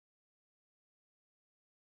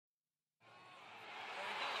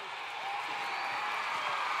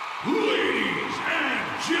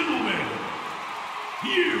gentlemen,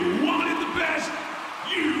 you wanted the best,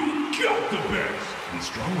 you got the best. In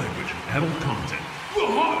strong language and adult content, the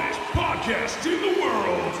hottest podcast in the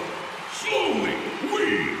world. Slowly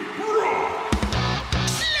We Rock.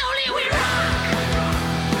 Slowly we rock!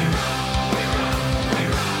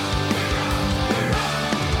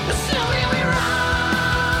 Slowly we rock!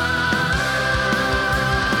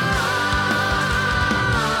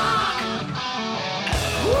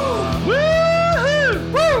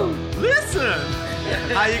 Woohoo! Woo! Listen!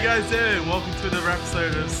 How you guys doing? Welcome to another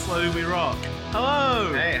episode of Slowly We Rock.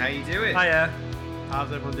 Hello! Hey, how you doing? Hiya.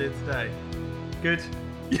 How's everyone doing today? Good.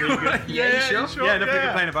 Yeah, you sure? Yeah, nothing to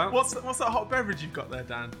complain about. What's that hot beverage you've got there,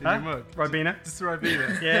 Dan? In your mug? Ribena? Just a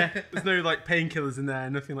Ribena? Yeah. There's no like painkillers in there,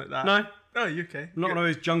 nothing like that? No. Oh, you okay? Not one of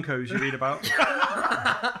those junkos you read about.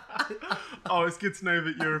 Oh, it's good to know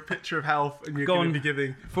that you're a picture of health and you're Gone going to be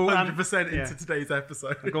giving full 100% yeah. into today's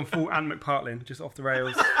episode. I've gone full Ant McPartlin, just off the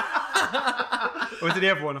rails. Or is it the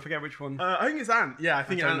other one? I forget which one. I think it's Ant. Yeah, I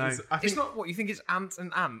think I don't Ant is. know. I think, It's not what you think it's ant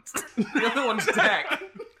and ant. The other one's deck.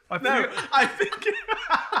 no, I think.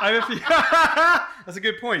 That's a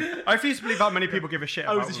good point. I refuse to believe how many people give a shit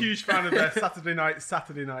I about was a them. huge fan of their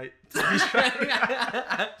Saturday night.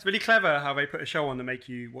 It's really clever how they put a show on to make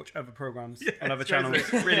you watch other programs on other channels.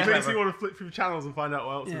 It Really makes you clever. want to flip through channels and find out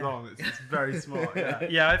what else is Yeah. on. It's very smart. Yeah.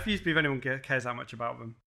 Yeah, I refuse to believe anyone cares that much about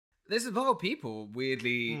them. There's a lot of people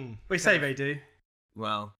weirdly. They say they do.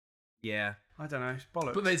 Well, yeah. I don't know. It's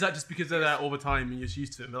bollocks. But is that just because they're there all the time and you're just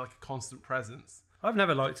used to it? They're like a constant presence. I've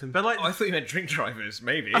never liked them. They're like, I thought you meant drink drivers,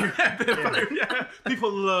 maybe. yeah,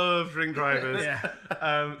 people love drink drivers,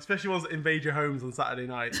 Yeah. especially ones that invade your homes on Saturday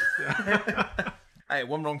night. Yeah. Hey,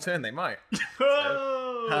 one wrong turn, they might.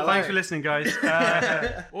 Oh, Thanks for listening, guys.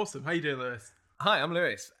 awesome. How you doing, Lewis? Hi, I'm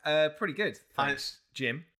Lewis. Pretty good. Thanks,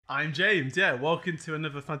 Jim. I'm James. Yeah, welcome to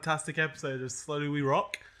another fantastic episode of Slowly We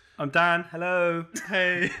Rock. I'm Dan. Hello.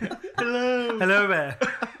 Hey, hello. Hello there.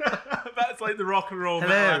 That's like the rock and roll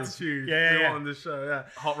Hello. attitude Yeah, we yeah. want on the show. Yeah.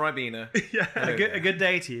 Hot Ribena. Yeah. A good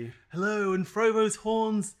day to you. Hello, and throw those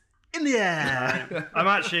horns in the air. I'm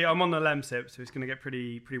on the Lemsip, so it's going to get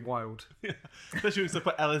pretty wild. Especially when you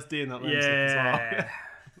put LSD in that lemsip as well. Yeah.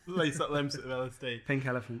 Lace that lemsip with LSD. Pink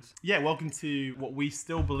elephants. Yeah, welcome to what we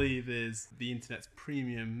still believe is the internet's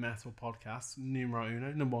premium metal podcast, numero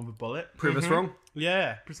uno, number one with Bullet. Prove us wrong.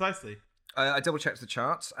 Yeah, precisely. I double checked the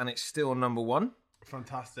charts and it's still number one.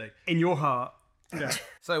 Fantastic. In your heart. Yeah.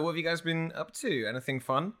 So, what have you guys been up to? Anything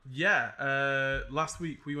fun? Yeah, last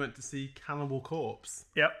week we went to see Cannibal Corpse.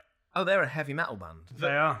 Yep. Oh, they're a heavy metal band. They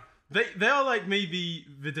are. They are like maybe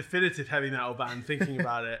the definitive heavy metal band, thinking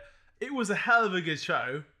about it. It was a hell of a good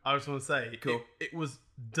show, I just want to say. Cool. It was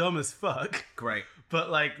dumb as fuck, Great. but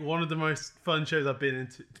like one of the most fun shows I've been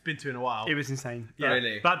to in a while. It was insane. Yeah.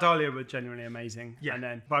 Really? Black Dahlia were genuinely amazing.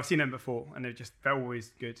 Yeah. But I've seen them before, and they're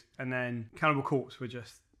always good. And then Cannibal Corpse were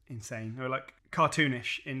just insane. They were like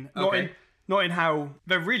cartoonish not in how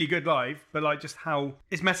they're really good live, but like just how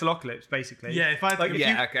it's Metalocalypse basically. Yeah, if I had to Like, give-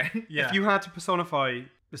 Yeah, okay. yeah. If you had to personify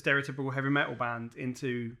the stereotypical heavy metal band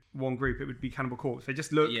into one group, it would be Cannibal Corpse. They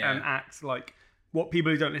just look Yeah. and act like what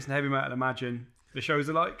people who don't listen to heavy metal imagine the shows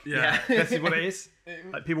are like. Yeah. This is what it is.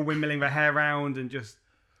 Like people windmilling their hair around and just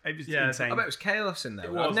it was Yeah, insane. I bet it was Chaos in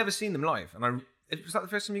there. was. I've never seen them live. And was that the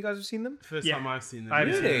first time you guys have seen them? First Yeah. time I've seen them. I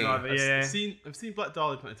haven't seen Really? it either, yeah. I've seen Black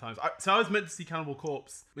Dahlia plenty of times. So I was meant to see Cannibal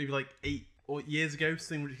Corpse maybe like 8 years ago,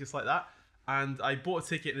 something ridiculous like that. And I bought a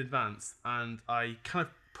ticket in advance, and I kind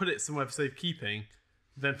of put it somewhere for safekeeping,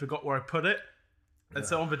 then forgot where I put it. And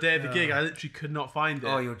so on the day of the gig, I literally could not find it.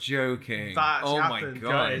 Oh, you're joking. That actually Oh happened. my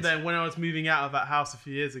god. And then when I was moving out of that house a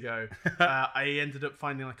few years ago, I ended up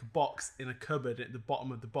finding like a box in a cupboard. At the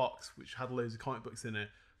bottom of the box, which had loads of comic books in it,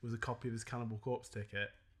 was a copy of his Cannibal Corpse ticket.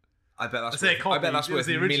 I bet that's I say a worth, copy. I bet that's it was worth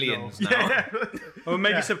the original. millions now. Yeah, yeah. Or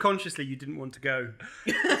maybe Yeah. subconsciously you didn't want to go.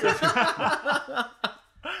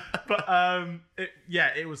 But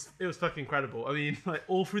it was fucking incredible. I mean, like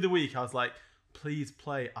all through the week, I was like, please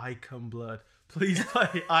play I Come Blood. Please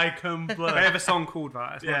play I Come Blood. They have a song called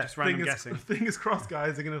that. It's not just random guessing. Fingers crossed,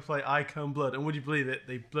 guys, they're going to play I Come Blood. And would you believe it?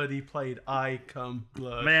 They bloody played I Come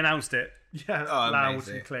Blood. They announced it Yeah. Oh, loud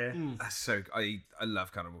amazing. and clear. That's so. I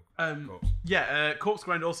love Cannibal Corpse. Yeah, Corpse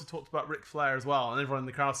Grind also talked about Ric Flair as well, and everyone in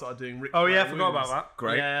the crowd started doing Ric Oh Flair yeah, I forgot moves. about that.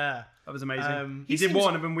 Great. Yeah, That was amazing. He he did seems-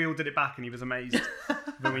 one and then wielded it back and he was amazed.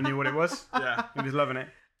 Then we knew what it was. yeah. He was loving it.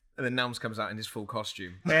 And then Nelms comes out in his full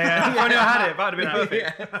costume. Yeah, if only I had it. That would have been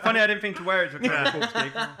outfit. Funny I didn't think to wear it to a Cannibal Corpse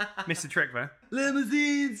gig. Missed the trick there.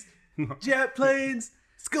 Limousines, jet planes,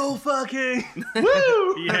 skull fucking.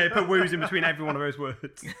 Woo! Yeah, put woos in between every one of those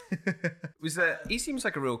words. He seems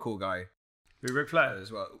like a real cool guy. With Ric Flair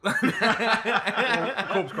as well.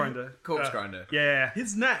 Corpse Grinder. Corpse Grinder. Yeah.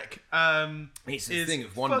 His neck It's a is thing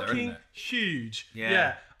of wonder, fucking isn't it? huge.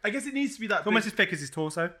 Yeah. I guess it needs to be that. It's almost as thick as his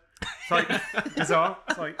torso. It's like bizarre.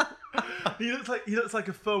 It's like He looks like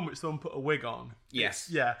a film which someone put a wig on. Yes.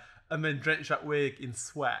 Yeah, and then drenched that wig in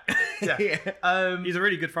sweat. Yeah. he's a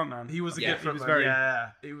really good frontman. He was a Yeah, good he front was man. very- Yeah,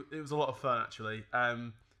 it was a lot of fun actually.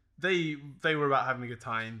 They were about having a good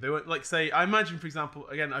time. They were like, say, I imagine, for example,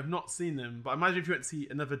 again, I've not seen them, but I imagine if you went to see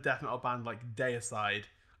another death metal band like Deicide,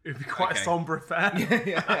 it would be quite a Okay. somber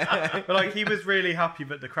affair. But like he was really happy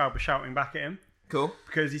that the crowd was shouting back at him Cool.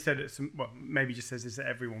 because he said at some, well, maybe he just says this to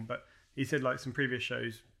everyone, but he said like some previous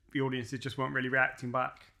shows, the audiences just weren't really reacting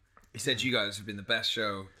back. He said you guys have been the best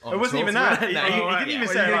show. On It wasn't tour. even that. He No, didn't right, even yeah.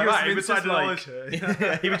 say it like that. It was just like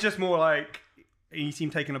like, he was just more like he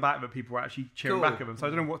seemed taken aback that people were actually cheering Cool. back at him. So I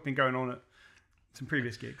don't know what's been going on at some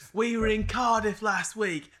previous gigs. we were in Cardiff last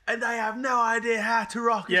week, and they have no idea how to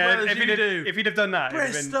rock as well as you do. if he'd have done that,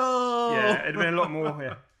 Bristol. it'd have been a lot more.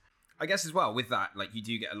 Yeah, I guess as well with that, like you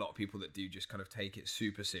do get a lot of people that do just kind of take it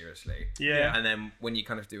super seriously. Yeah. And then when you're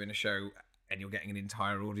kind of doing a show and you're getting an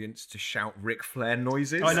entire audience to shout Ric Flair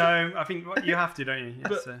noises. I know. I think you have to, don't you?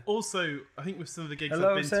 But Yes, also, I think with some of the gigs Hello,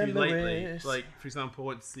 I've been St. to lately, Louis. like for example, I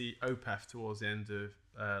went to see Opeth towards the end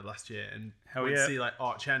of last year, and Hell went yeah. to see like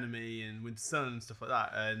Arch Enemy and Winter Sun and stuff like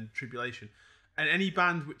that, and Tribulation, and any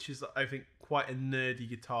band which is I think quite a nerdy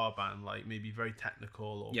guitar band, like maybe very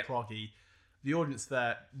technical or Yeah. proggy, the audience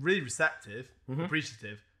there really receptive, Mm-hmm.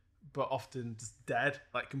 appreciative, but often just dead,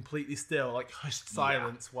 like completely still, like hushed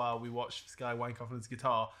silence while we watched this guy wank off on his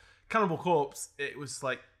guitar. Cannibal Corpse, it was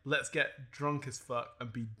like, let's get drunk as fuck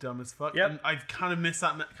and be dumb as fuck. Yep. And I kind of miss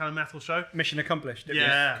that kind of metal show. mission accomplished. It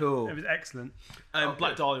Yeah. Cool. was excellent.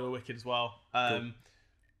 Black Dahlia were wicked as well.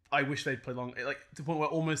 I wish they'd played long, like to the point where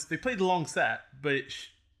almost they played a long set, but it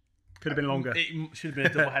Could have been longer. should have been a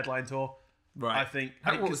double headline tour. Right. I think.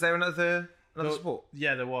 Was there another support?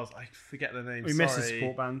 Yeah, there was. I forget their name. We missed the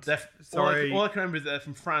support band. Sorry. All I can remember is they're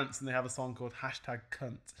from France and they have a song called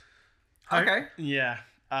 #Cunt. Okay. Yeah.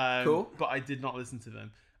 Cool. But I did not listen to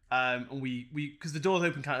them. And we because the doors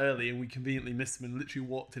opened kind of early and we conveniently missed them and literally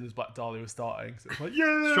walked in as Black Dahlia was starting. So it was like,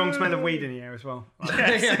 yeah. Strong smell of weed in the air as well.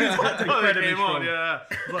 Yes, Black Dahlia Incredibly came on, strong. yeah.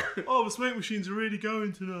 It was like, oh, the smoke machines are really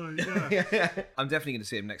going tonight. Yeah. I'm definitely going to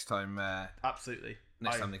see him next time. Absolutely.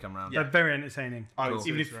 Next time they come around. They're very entertaining. I would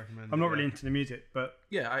Even if seriously recommend I'm it, not really yeah. into the music, but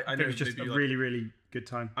Yeah, I it know was just a maybe, really, really good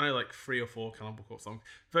time. I know like 3 or 4 Cannibal Corpse songs.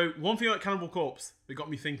 Though one thing about Cannibal Corpse that got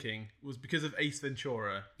me thinking was because of Ace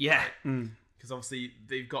Ventura. Yeah. Because obviously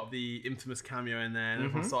they've got the infamous cameo in there, and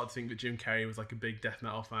everyone started to think that Jim Carrey was like a big death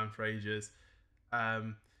metal fan for ages.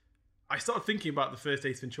 I started thinking about the first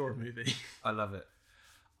Ace Ventura movie. I love it.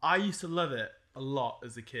 I used to love it a lot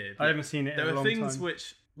as a kid. I haven't seen it in There a were long things time.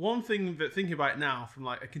 which one thing that thinking about it now from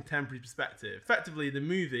like a contemporary perspective, effectively the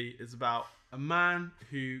movie is about a man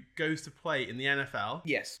who goes to play in the NFL,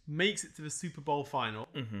 Yes. makes it to the Super Bowl final,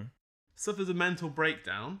 suffers a mental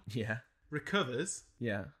breakdown, Yeah. recovers,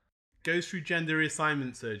 Yeah. goes through gender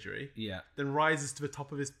reassignment surgery, Yeah. then rises to the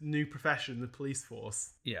top of his new profession, the police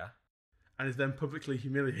force, Yeah. and is then publicly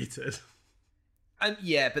humiliated. And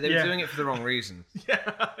yeah, but they were Yeah. doing it for the wrong reason.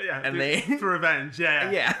 yeah, And they- for revenge,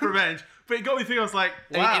 yeah, for revenge. But it got me thinking. I was like,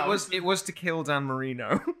 I mean, wow, it was to kill Dan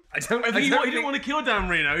Marino. I don't I think he think- didn't want to kill Dan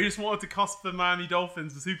Marino. He just wanted to cost the Miami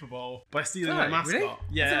Dolphins the Super Bowl by stealing their mascot. Really?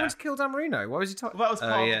 Yeah, He wanted to kill Dan Marino. Why was he talking? well, that was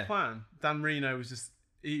part yeah. of the plan. Dan Marino was just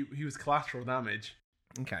he was collateral damage.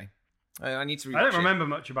 Okay. I need to rewatch I don't it. remember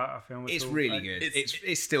much about that film. At It's all. really Like, good. it's-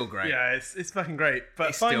 It's still great. Yeah, it's fucking great. But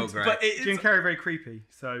It's still great. But Jim Carrey very creepy.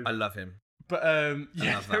 So I love him. But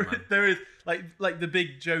yeah, love that man. there is like the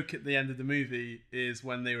big joke at the end of the movie is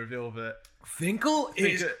when they reveal that Finkel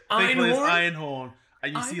is Finkel is Einhorn. Einhorn,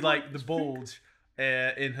 and you see like the bulge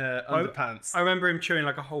in her underpants. I remember him chewing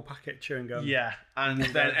like a whole packet of chewing gum. Yeah, and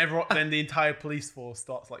then the entire police force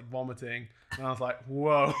starts like vomiting, and I was like,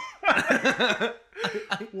 whoa,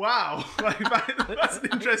 wow, like that's an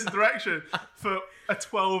interesting direction for a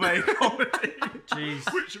 12A comedy.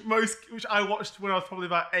 Jeez. which I watched when I was probably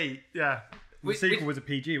about 8. Yeah, The sequel was a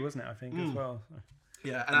PG, wasn't it? I think as well. So.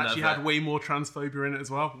 yeah, and actually had that. way more transphobia in it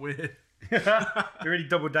as well. Weird. They really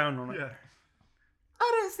doubled down on it. Yeah.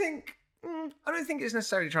 I don't think it's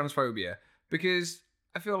necessarily transphobia, because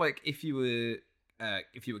I feel like if you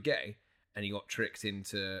were gay and you got tricked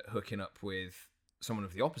into hooking up with someone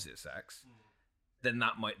of the opposite sex, then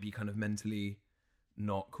that might be kind of mentally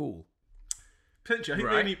not cool. Potentially, I think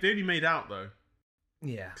Right. they only made out though,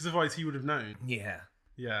 Yeah. because otherwise he would have known. Yeah.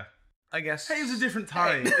 Yeah. I guess. Hey, it was a different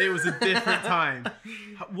time. It was a different time.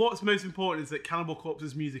 What's most important is that Cannibal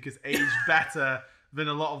Corpse's music has aged better than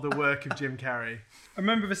a lot of the work of Jim Carrey. I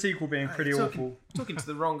remember the sequel being pretty awful. Talking to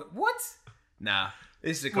the wrong. What? Nah.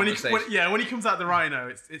 This is a When conversation. when he comes out the Rhino,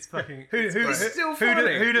 it's fucking. Who'd still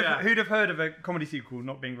funny. have heard of a comedy sequel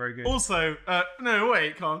not being very good? Also, no,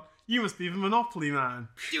 wait, Con. You must be the Monopoly man.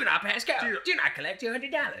 Do not pass go. Do not collect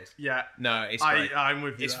 $200. Yeah. No, it's great. I'm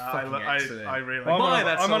with you. It's there. fucking excellent. I really I'm like on-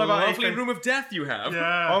 that's I'm on a about lovely Ace Ven- room of death you have. it.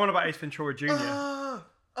 Yeah. I'm on about Ace Ventura Jr. The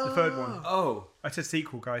third one. Oh. I said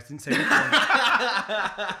sequel, guys. Didn't say which one.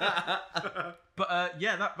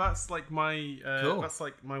 But that's like my Cool. that's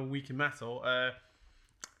like my week in metal.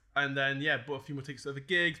 And then bought a few more tickets to other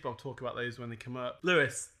gigs, but I'll talk about those when they come up.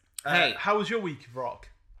 Lewis, Hey. how was your week of rock?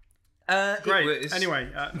 Great. It was, Anyway,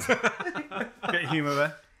 bit of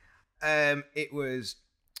humour there. it was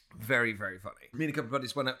very, very funny. Me and a couple of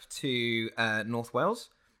buddies went up to North Wales.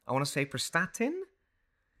 I want to say Prestatyn.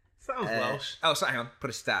 Sounds Welsh. Oh, sorry, hang on.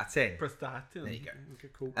 Prestatyn. Prestatyn. There you go. Okay,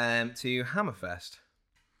 cool. To Hammerfest.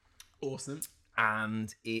 Awesome.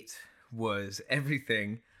 And it was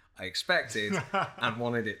everything I expected and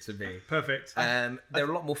wanted it to be. Perfect. There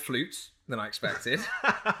were a lot more flutes than I expected.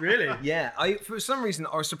 Really? Yeah, for some reason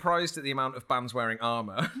I was surprised at the amount of bands wearing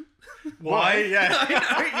armour. Why? Yeah.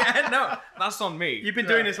 Yeah, no, that's on me. You've been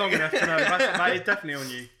doing this long enough to know. That is definitely on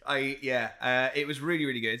you. It was really,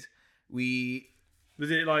 really good. Was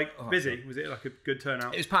it like busy? Was it like a good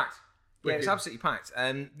turnout? It was packed. Yeah, it was Wicked. absolutely packed.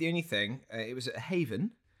 The only thing, it was at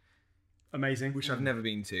Haven, Amazing. which I've never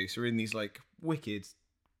been to. So we're in these like wicked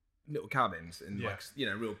little cabins in Yeah.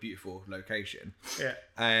 like real beautiful location. Yeah.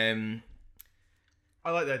 I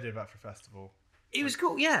like the idea of that for a festival. It was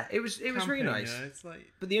cool. Yeah, it was really Camping, nice. It's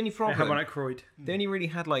like But the only They problem, had one at Croyd. they only really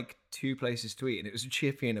had like 2 places to eat, and it was a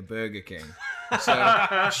Chippy and a Burger King.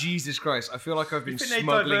 So Jesus Christ, I feel like I've been think they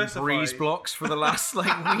smuggling diversify? breeze blocks for the last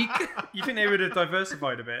like week. You think they would have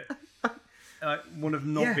diversified a bit? One of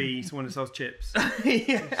not Yeah. be someone that sells chips.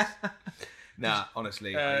 Yeah. Nah,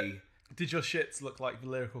 honestly, did your shits look like the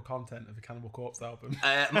lyrical content of the Cannibal Corpse album?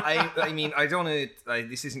 I mean, I don't want to.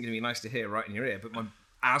 This isn't going to be nice to hear right in your ear, but my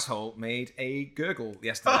asshole made a gurgle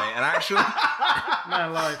yesterday, and actually, Man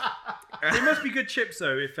alive. It must be good chips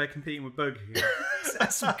though if they're competing with Burger King.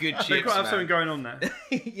 that's some good chips. They've got to have man. something going on there.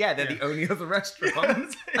 Yeah, they're the only other restaurant.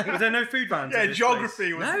 Was there no food vans? Yeah, at this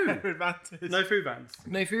geography was No. no advantage. place? No food vans.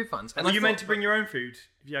 No food funds. And Were I you thought- meant to bring your own food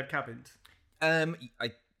if you had cabins?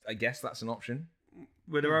 I guess that's an option.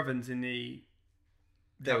 Were there ovens in the?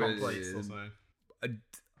 There Hot was- plates or something.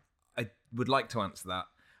 I would like to answer that.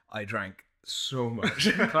 I drank so much.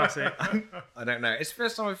 Classic. I don't know. It's the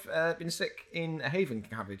first time I've been sick in a Haven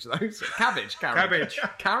cabbage though. So, cabbage. Cabbage.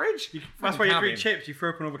 Carriage? That's why you Cabbage. eat chips. You throw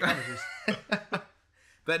up on all the cabbages.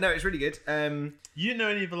 But no, it's really good. You didn't know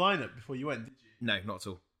any of the lineup before you went, did you? No, not at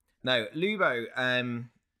all. No, Lubo,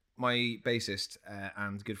 my bassist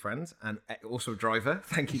and good friend, and also driver.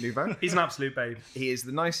 Thank you, Lubo. He's an absolute babe. He is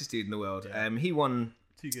the nicest dude in the world. He won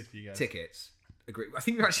Too good for you guys. tickets. Agree. I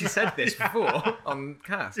think we've actually said this before on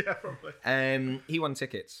cast. Yeah, probably. He won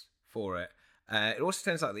tickets for it. It also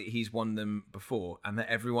turns out that he's won them before, and that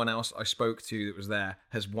everyone else I spoke to that was there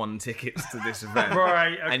has won tickets to this event.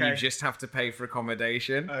 Right, And you okay. just have to pay for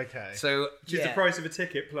accommodation. Okay. So Which is the price of a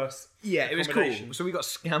ticket plus. Yeah, it was cool. accommodation. So we got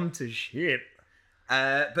scammed to shit.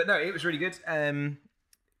 But no, it was really good.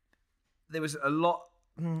 There was a lot.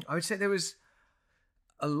 I would say there was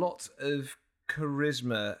a lot of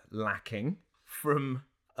charisma lacking from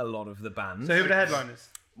a lot of the bands. So who were the headliners?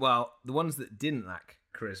 Well, the ones that didn't lack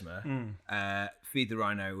charisma, Feed the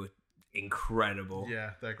Rhino were incredible.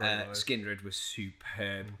 Yeah, they're great. live. Skindred was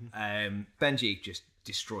superb. Benji just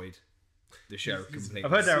destroyed the show completely.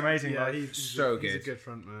 I've heard they're amazing. Yeah, live. he's So He's a good. good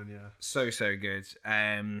front man. Yeah. So good.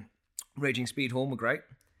 Raging Speedhorn were great.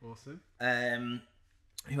 Awesome.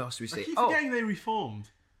 Who else do we I see? keep Oh, forgetting they reformed.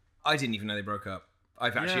 I didn't even know they broke up.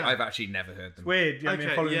 I've actually never heard them. Weird. You haven't been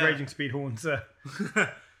Okay, following yeah. Raging Speed Horns.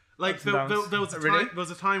 Like Ups and downs. there was a Really? time, there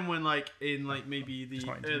was a time when like in like maybe the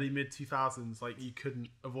not into early mid 2000s like you couldn't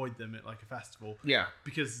avoid them at like a festival Yeah.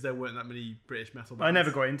 because there weren't that many British metal bands. I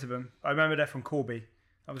never got into them. I remember they're from Corby.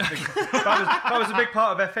 That was a big, that was a big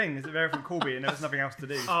part of their thing. Is that they're from Corby and there was nothing else to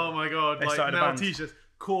do. Oh my god! They Like started a now band. t-shirts,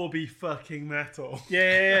 Corby fucking metal.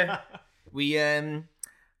 Yeah. We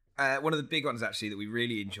one of the big ones actually that we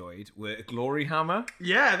really enjoyed were Glory Hammer.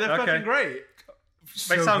 Yeah, they're Okay. fucking great.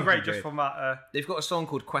 They So sound great fucking just good. from that. They've got a song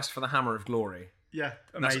called Quest for the Hammer of Glory. Yeah,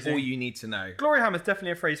 That's Amazing. all you need to know. Glory Hammer's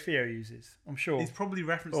definitely a phrase Theo uses. I'm sure. he's probably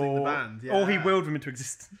referencing the band. Yeah. Or he willed them into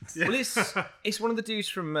existence. Well, it's one of the dudes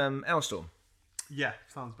from Elstorm. Yeah,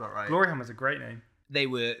 sounds about right. Glory Hammer's a great name. They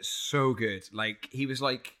were so good. Like he was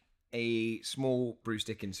like a small Bruce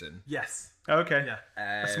Dickinson. Yes. Okay.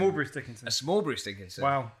 Yeah. A small Bruce Dickinson. A small Bruce Dickinson.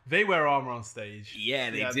 Wow. They wear armor on stage. Yeah,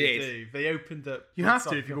 they They did. do. They opened up. You have to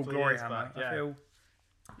Woodstock if you a call couple of Glory years Hammer. back, I yeah. feel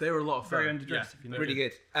They were a lot of fun. very underdressed, if you know.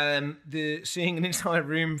 Really good. Seeing an entire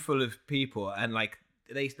room full of people, and like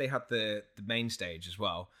they had the main stage as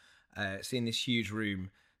well. Seeing this huge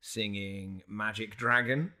room singing Magic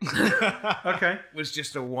Dragon Okay. was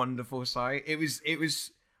just a wonderful sight. It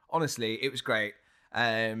was honestly, it was great.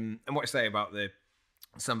 And what I say about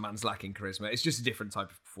some bands lacking charisma, it's just a different type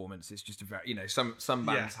of performance. It's just a very, some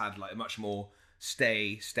bands had like a much more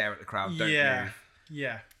stare at the crowd, don't Yeah. move.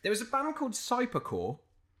 Yeah. There was a band called Cypercore.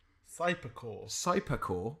 Cypercore.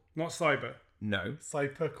 Cypercore? Not Cyber. No.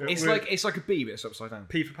 Cypercore. It's like a B, but it's upside down.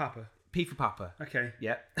 P for Papa. P for Papa. Okay.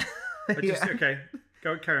 Yeah. Okay.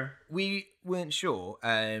 Go carry on. We weren't sure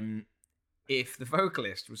if the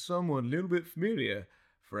vocalist was someone a little bit familiar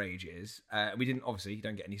for ages. We didn't, obviously, you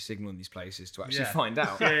don't get any signal in these places to actually Yeah. find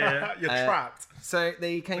out. Yeah. You're trapped. So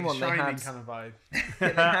they came Like on, a they Shining had, kind of vibe.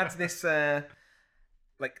 they had this,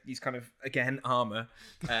 like these kind of, again, armour,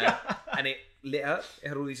 and it lit up. It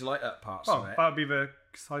had all these light up parts Oh, on it. that would be the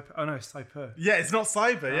Cyper. Oh no, Cyper. Yeah, it's not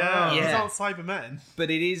Cyber. Yeah. Oh. It's Yeah. not Cybermen. But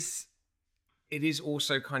it is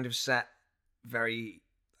also kind of set very...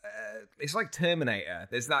 it's like Terminator.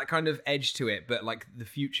 There's that kind of edge to it, but like the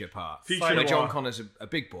future part. Future where noir. John Connor's a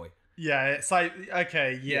big boy. Yeah, it's like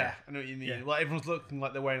okay, yeah, Yeah. I know what you mean. Yeah. Like everyone's looking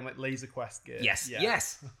like they're wearing like Laser Quest gear. Yes, yeah.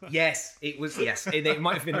 yes. It was It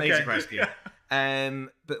might have been Okay. Laser Quest gear.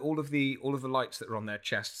 But all of the lights that were on their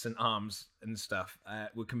chests and arms and stuff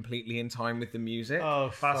were completely in time with the music,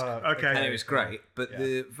 Oh, That's fuck. okay. and it was great. But Yeah.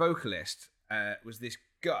 the vocalist was this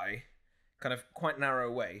guy, kind of quite narrow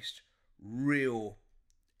waist, real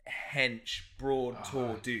hench, broad,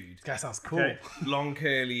 tall dude, This guy sounds cool. Okay. long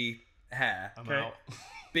curly hair, I'm Okay. out.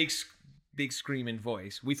 big screaming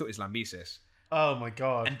voice. We thought it was Lambesis. Oh my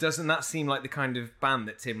god. And doesn't that seem like the kind of band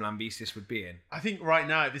that Tim Lambesis would be in? I think right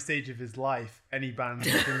now at this stage of his life, any band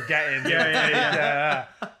can get in. Yeah.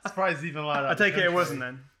 Surprised even like that. I take it wasn't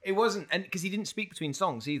then. It wasn't, and because he didn't speak between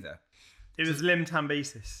songs either. It was Lim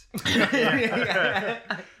Tambesis.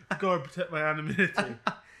 Gotta protect my anonymity.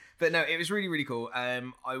 But no, it was really, really cool.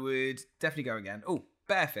 I would definitely go again. Oh,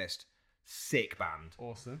 Barefist. Sick band.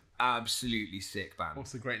 Awesome. Absolutely sick band.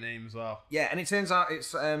 Also a great name as well. Yeah, and it turns out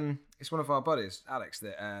it's one of our buddies, Alex,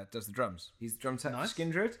 that does the drums. He's the drum tech Nice. for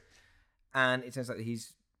Skindred. And it turns out that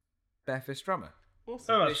he's Barefist drummer.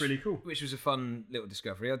 Awesome. Oh, that's really cool. Which was a fun little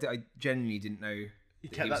discovery. I genuinely didn't know He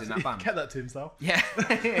that kept he was that, in that he band. kept that to himself. Yeah.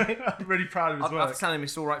 I'm really proud of his I have work. to tell him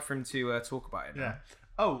it's all right for him to talk about it now. Yeah.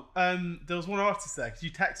 Oh, there was one artist there because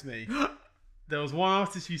you text me. There was one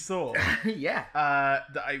artist you saw Yeah.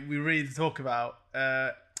 that we really need to talk about.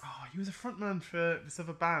 He was a frontman for this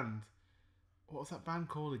other band. What was that band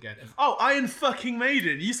called again? Oh, Iron fucking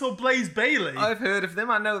Maiden. You saw Blaze Bailey. I've heard of them.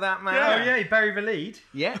 I know that man. Yeah. Oh yeah, he buried the lead.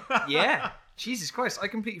 Yeah, yeah. Jesus Christ, I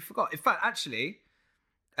completely forgot. In fact, actually,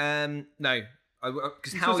 no,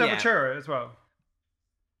 because You how saw yeah, Sepultura as well.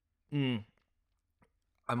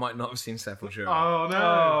 I might not have seen Sepultura Oh no.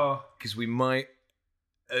 Oh, because we might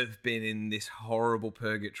have been in this horrible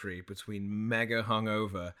purgatory between mega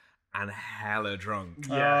hungover and hella drunk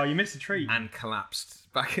oh, you missed a treat. and collapsed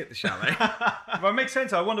back at the chalet. Well, it makes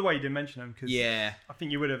sense. I wonder why you didn't mention them because Yeah, I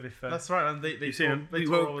think you would have if That's right, man. They You've seen tour, them. they We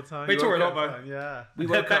tour woke- all the time. they tour a lot, All the though. time, yeah. we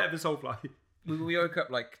they're woke better up. than Soulfly. We woke up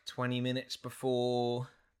like 20 minutes before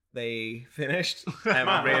they finished,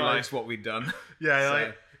 and we realised what we'd done. Yeah, So-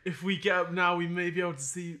 like if we get up now, we may be able to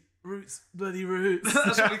see Roots, bloody Roots.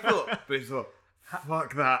 That's what we thought. But we thought,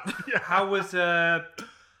 fuck that. How was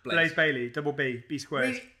Blaze Bailey? Double B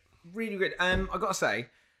squared. Really, really good. I gotta say,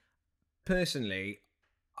 personally,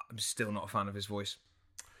 I'm still not a fan of his voice.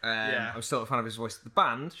 Yeah. I'm still not a fan of his voice. The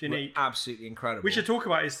band were Unique. absolutely incredible. We should talk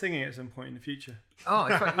about his singing at some point in the future. Oh,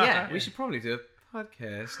 in fact, yeah, we should probably do a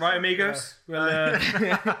podcast. Right, amigos? We'll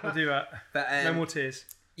do that. But, No more tears.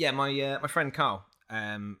 yeah, my friend Carl.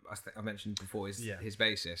 I mentioned before is Yeah. his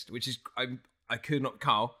bassist, which is I could not.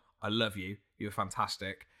 Carl, I love you. You were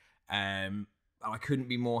fantastic. And I couldn't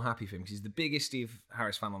be more happy for him because he's the biggest Steve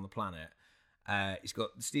Harris fan on the planet. He's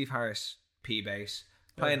got the Steve Harris P bass,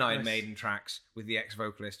 playing Iron nice. Maiden tracks with the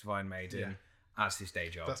ex-vocalist of Iron Maiden as his day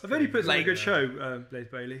job. That's I've only put on a Like- good show, Blaze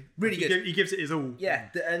Bailey. Really He good. He gives it his all. Yeah,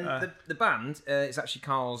 the band is actually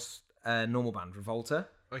Carl's normal band, Revolta.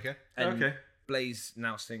 Okay. And Okay. Blaze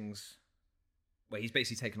now sings. Well, he's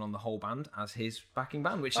basically taken on the whole band as his backing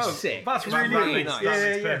band, which is Oh, sick. that's It's really nice. Yeah, That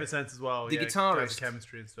makes yeah. perfect sense as well. The yeah, guitarist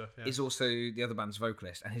chemistry and stuff. Yeah. Is also the other band's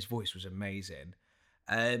vocalist, and his voice was amazing.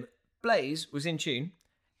 Blaze was in tune.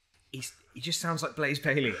 he just sounds like Blaze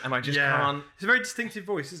Bayley, and I just Yeah. can't. It's a very distinctive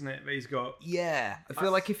voice, isn't it? That he's got. Yeah, I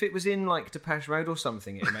feel like if it was in like Depeche Mode or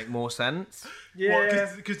something, it'd make more sense.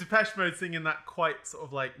 Yeah. Because Depeche Mode singing that quite sort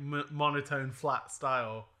of like monotone, flat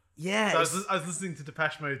style. Yeah, So it's- I was listening to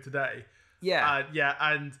Depeche Mode today. yeah,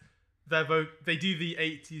 And they do the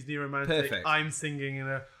 80s neo romantic. Perfect. I'm singing in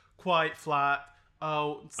a quite flat.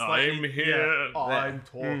 Oh, slightly, I'm here. Yeah, I'm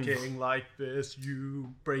talking like this.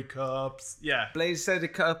 You breakups. Yeah. Blaze said a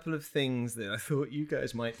couple of things that I thought you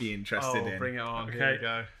guys might be interested in. Bring it on. Okay. Here we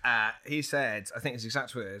go. He said, I think his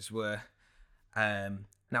exact words were,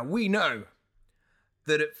 now we know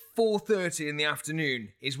that at 4:30 in the afternoon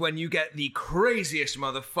is when you get the craziest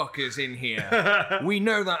motherfuckers in here. We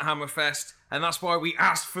know that, Hammerfest, and that's why we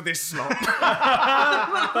asked for this slot.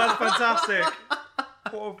 That's fantastic.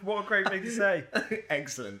 What a great thing to say.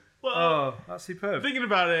 Excellent. Oh, that's superb. Thinking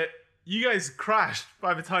about it, you guys crashed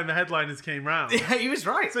by the time the headliners came round. Yeah, he was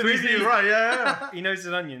right. So he was right, yeah. He knows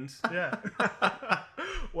his onions. Yeah.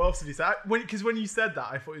 What else did he say? Because when you said that,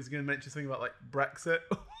 I thought he was going to mention something about like Brexit.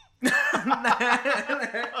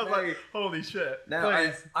 I was like, holy shit. No, I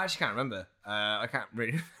Please. actually can't remember. I can't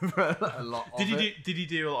really remember a lot of Did it. he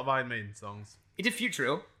do a lot of Iron Maiden songs? He did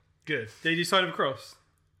Futural. Good. Did you sign of a cross?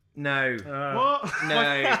 No. What? No.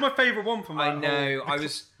 That's my favourite one from I that know. whole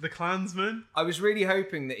The Klansman? I was really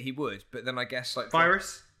hoping that he would, but then I guess like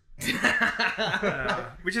Virus.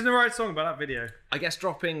 Which is the right song about that video. I guess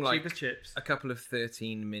dropping like Cheap as chips. a couple of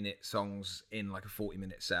 13-minute songs in like a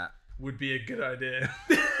 40-minute set. Would be a good idea.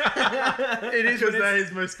 It is Because when they're it's,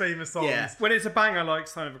 his most famous songs. Yeah. when it's a banger like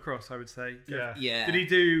Sign of a Cross, I would say. Yeah. Yeah. Did he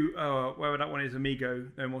do, where that one is, Amigo,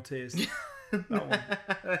 No More Tears? That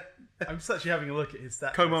one. I'm just actually having a look at his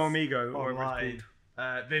set. Como list Amigo, or whatever online.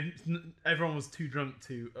 it's called. Everyone was too drunk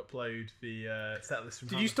to upload the set list from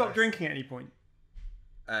Did you stop Hammerfest. drinking at any point?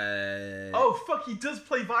 Oh, fuck, he does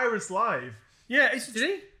play Virus live. Yeah, did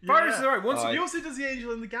he? Virus is alright. Once He also does The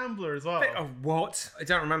Angel and the Gambler as well. Oh, what? I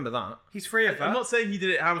don't remember that. He's free of that. I'm not saying he did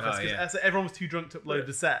it at Hammerfest Oh, because yeah. everyone was too drunk to upload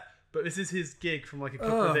the set, but this is his gig from like a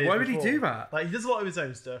couple of days why would he before. do that? Like, he does a lot of his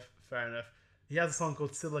own stuff, fair enough. He has a song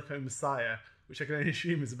called Silicone Messiah, which I can only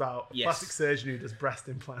assume is about a Yes. plastic surgeon who does breast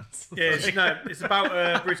implants. Yeah, it's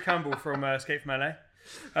about Bruce Campbell from Escape from LA.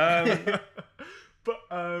 But,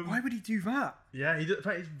 Why would he do that? yeah, he does.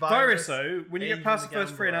 It's Virus, though, when you Angel get past and the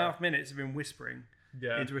first Gambler. 3.5 minutes of him whispering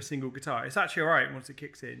Yeah. into a single guitar, it's actually alright once it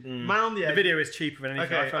kicks in. Man on the The Edge. video is cheaper than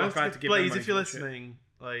anything. Okay, I felt like I had to give them Blaze, money if you're for that shit. listening,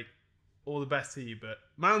 like, all the best to you, but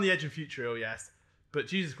Man on the Edge and Future, yes. But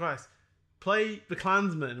Jesus Christ, play The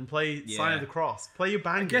Klansman and play Sign Yeah. of the Cross. Play your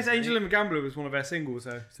bangers. I guess Angel mate. and the Gambler was one of their singles,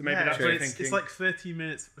 though, so maybe Yeah, that's but what you're it's, thinking. it's like 13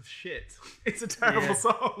 minutes of shit. It's a terrible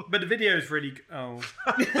song. But the video is really. Oh.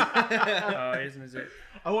 Oh, it isn't, is it?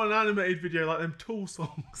 I want an animated video like them Tool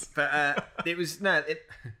songs. But it was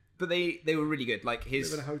but they were really good. Like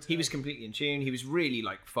Live in a hotel. he was completely in tune. He was really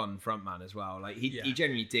like fun frontman as well. Like he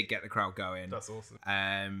genuinely did get the crowd going. That's awesome.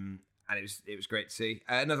 And it was great to see.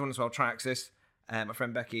 Another one as well, Triaxis. My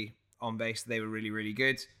friend Becky on bass. They were really, really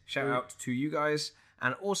good. Shout out to you guys.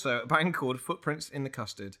 And also a band called Footprints in the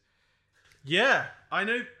Custard. Yeah, I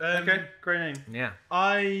know. Okay, great name. Yeah.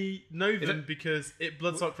 I know them because it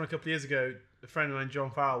Bloodstock from a couple of years ago. A friend of mine,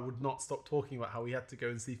 John Farrell, would not stop talking about how he had to go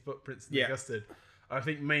and see Footprints in the Custard. I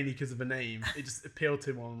think mainly because of the name. It just appealed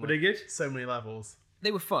to him on Were they good? so many levels.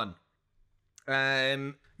 They were fun.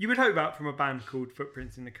 You would hope that from a band called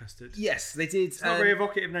Footprints in the Custard. Yes, they did. It's not a very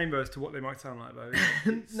evocative name though as to what they might sound like though.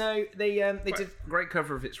 No, they did a great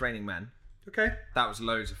cover of It's Raining Men. Okay, That was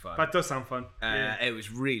loads of fun. that does sound fun. Yeah. It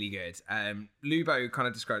was really good. Lubo kind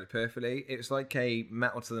of described it perfectly. It was like a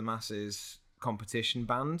Metal to the Masses competition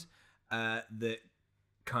band that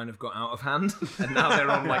kind of got out of hand, and now they're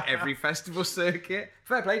on like every festival circuit.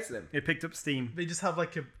 Fair play to them. It picked up steam. They just have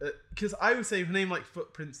like because I would say if a name like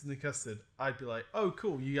Footprints in the Custard, I'd be like, oh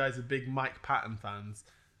cool, you guys are big Mike Patton fans.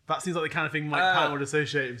 That seems like the kind of thing Mike Patton would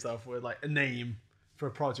associate himself with, like a name for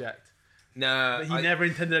a project No, that he never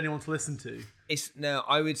intended anyone to listen to.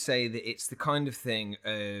 I would say that it's the kind of thing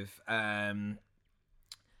of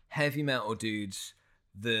heavy metal dudes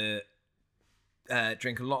that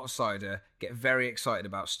drink a lot of cider, get very excited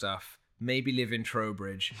about stuff, maybe live in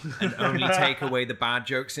Trowbridge, and only take away the bad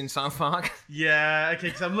jokes in South Park. Yeah, okay,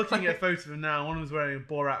 because I'm looking at a photo of him now. One of them's wearing a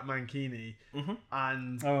Borat mankini,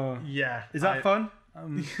 and Oh. yeah, Is that fun?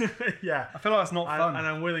 yeah, I feel like it's not fun. and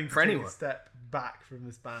I'm willing to For take anyone. a step back from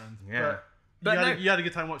this band. Yeah. but But you had a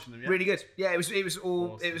good time watching them. Yeah, Really good. Yeah, it was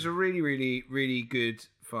all. Awesome. It was a really, really, really good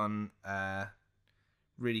fun.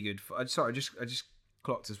 Really good. Sorry, I just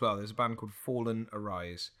clocked as well. There's a band called Fallen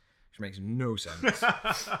Arise, which makes no sense.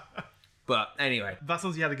 But anyway, That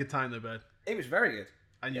sounds like you had a good time though, bud. it was very good.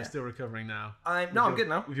 and you're still recovering now. I'm good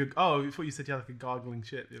now. With your, oh, I thought you said you had like a gargling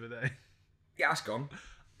shit the other day. Yeah, that's gone.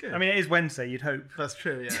 Good. I mean, it is Wednesday. You'd hope. That's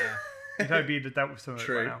true. Yeah. You'd hope you'd have dealt with some of it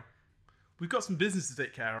True. by now. We've got some business to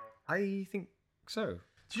take care of. I think so.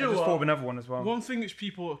 Do you I know just what? thought of another one as well. One thing which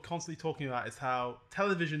people are constantly talking about is how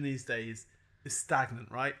television these days is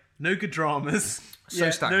stagnant, right? No good dramas. So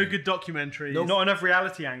stagnant. No good documentaries. Not enough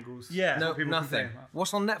reality angles. Yeah. That's No, what people nothing. complain about.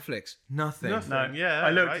 What's on Netflix? Nothing. Nothing. No. Yeah.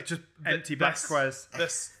 I looked, right? just The empty black best- squares.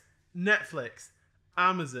 This Netflix,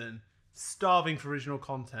 Amazon, starving for original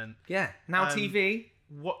content. Yeah. Now Um, TV.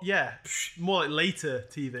 What? Yeah. More like later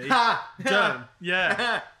TV. Ha! Done.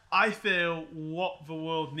 Yeah. I feel what the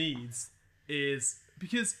world needs is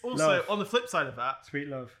because also Love. on the flip side of that, Sweet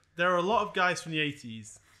love. there are a lot of guys from the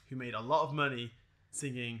 80s who made a lot of money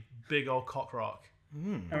singing big old cock rock. And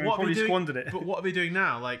we What are probably they doing- squandered it. But what are they doing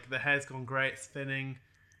now? Like the hair's gone grey, it's thinning.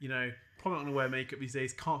 You know, probably not going to wear makeup these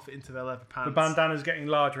days. Can't fit into their leather pants. The bandana's getting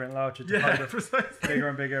larger and larger to hide Yeah, a precisely. bigger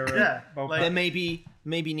and bigger Yeah, bulb like- patch. There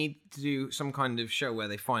maybe need to do some kind of show where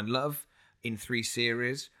they find love in 3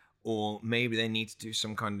 series, or maybe they need to do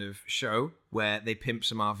some kind of show where they pimp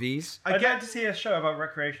some RVs. I I'd get. like to see a show about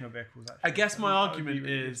recreational vehicles, actually. I guess my That would be argument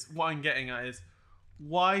really is what I'm getting at is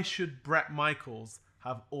why should Bret Michaels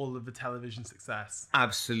have all of the television success?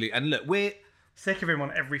 Absolutely. And look, we're sick of him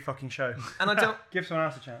on every fucking show. and I don't Give someone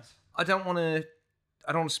else a chance. I don't want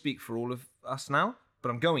to speak for all of us now, but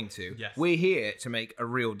I'm going to. Yes. We're here to make a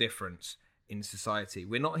real difference in society.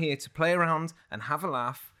 We're not here to play around and have a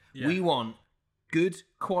laugh. Yeah. We want good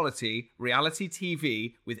quality reality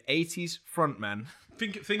TV with 80s frontmen.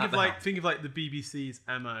 Think At of the like helm. think of like the BBC's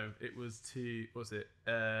MO. It was to what was it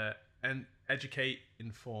and educate,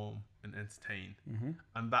 inform, and entertain,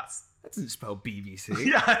 and that's That doesn't spell BBC.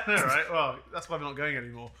 yeah, I know, right? Well, that's why we're not going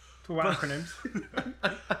anymore. Talk about acronyms.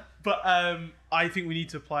 But I think we need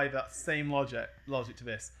to apply that same logic to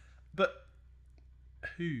this. But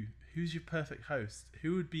who's your perfect host?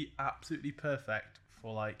 Who would be absolutely perfect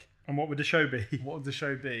for like And what would the show be? what would the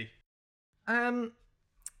show be?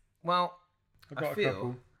 Well, I've got I a feel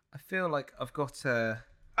couple. I feel like I've got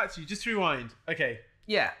Actually, just rewind. Okay,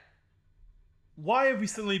 yeah. why have we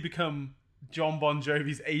suddenly become John Bon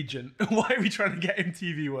Jovi's agent? Why are we trying to get him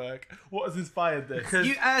TV work? What has inspired this? Because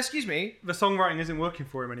You excuse me. the songwriting isn't working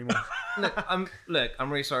for him anymore. Look, I'm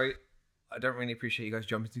really sorry. I don't really appreciate you guys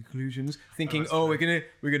jumping to conclusions, thinking, that's "Oh, we're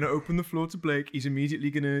gonna open the floor to Blake. He's immediately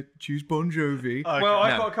gonna choose Bon Jovi." Okay. Well,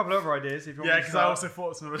 I've No. got a couple of other ideas. If you want Yeah, me to because I start. also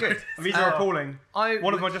thought some of Good. it. And these are appalling. I One of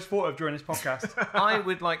would- them I just thought of during this podcast. I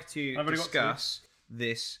would like to I've only got discuss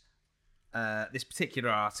this this particular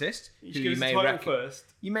artist who You should you give us the may title first.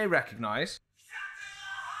 you may recognise.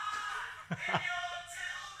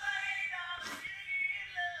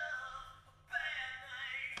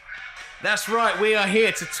 That's right. We are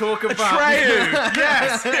here to talk about Atreyu!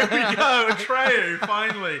 Yes, here we go. Atreyu,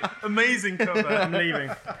 finally. Amazing cover. I'm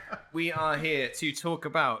leaving. We are here to talk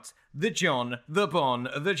about the John, the Bon,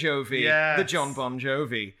 the Jovi, Yes. the John Bon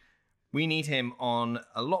Jovi. We need him on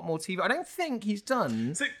a lot more TV. I don't think he's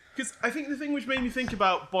done. So, because I think the thing which made me think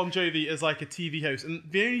about Bon Jovi as like a TV host, and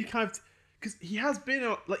the only kind of, because he has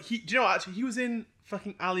been like do you know what, actually he was in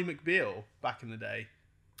fucking Ally McBeal back in the day.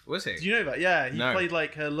 Was he? Do you know that? Yeah, he No. played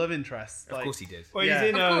like her love interest. Of course he did. Well, Yeah. he's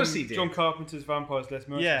in Of course he did. John Carpenter's Vampires Less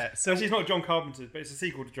Merciless. Yeah, so- Actually, it's not John Carpenter's, but it's a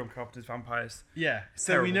sequel to John Carpenter's Vampires. Yeah,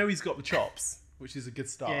 so Terrible. we know he's got the chops, which is a good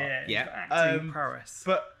start. Yeah, Yeah. he's got acting prowess.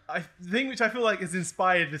 But the thing which I feel like has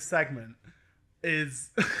inspired this segment is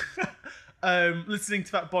listening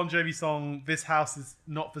to that Bon Jovi song, "This House Is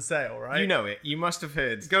Not For Sale," right? You know it. You must have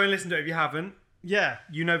heard. Go and listen to it if you haven't. Yeah,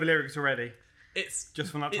 You know the lyrics already. it's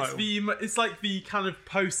Just from that it's title. it's like the kind of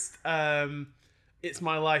post "It's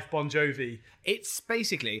My Life" Bon Jovi. It's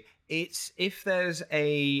basically if there's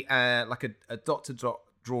a like a dot-to-dot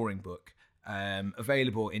drawing book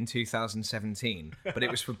available in 2017, but it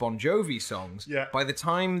was for Bon Jovi songs. Yeah. By the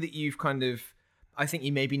time that you've kind of, I think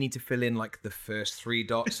you maybe need to fill in like the first 3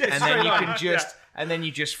 dots, Yeah, and then straight you on, can just and then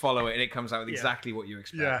you just follow it, and it comes out with exactly what you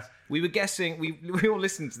expect. Yeah. We were guessing. We all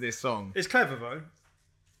listened to this song. It's clever though.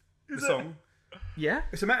 The song. Yeah.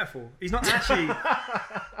 It's a metaphor. He's not actually.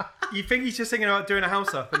 You think he's just singing about doing a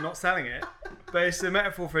house up and not selling it, but it's a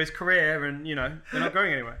metaphor for his career, and they're not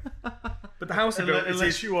going anywhere. But the house he built is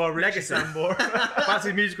Unless his you are Richie legacy. Sambor. That's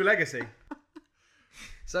his musical legacy.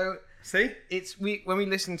 So See? it's when we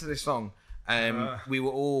listened to this song, we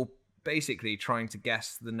were all basically trying to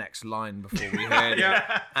guess the next line before we heard it,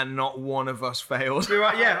 and not one of us failed.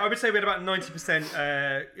 I would say we had about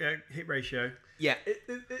 90% hit ratio. Yeah.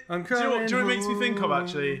 I'm Do you know what it makes me think of, home.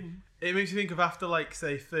 actually? It makes me think of after, like,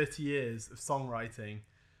 say, 30 years of songwriting,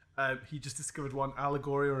 he just discovered what an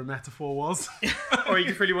allegory or a metaphor was. Or he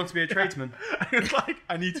just really wants to be a tradesman. It's like,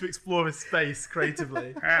 I need to explore his space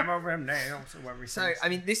creatively. Hammer them nails. Whatever he So, says. I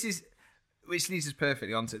mean, this is, which leads us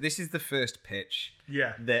perfectly onto, this is the first pitch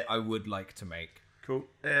Yeah. that I would like to make. Cool.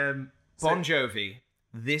 Bon Jovi,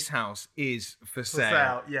 this house is for For sale.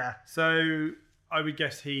 sale, yeah. So I would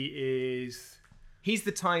guess he is. He's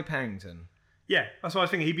the Ty Pennington. Yeah, that's what I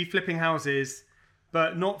was thinking. He'd be flipping houses,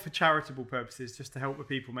 but not for charitable purposes, just to help the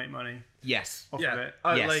people make money Yes. off Yeah. of it.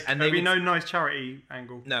 Yes, Like, and There'd they be would, no nice charity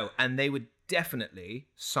angle. no, and they would definitely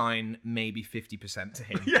sign maybe 50% to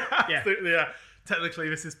him. Yeah, Yeah. absolutely, yeah. Technically,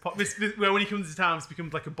 this is where when he comes to town, this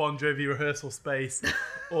becomes like a Bon Jovi rehearsal space,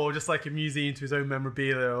 or just like a museum to his own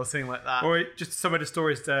memorabilia, or something like that. Or just some of the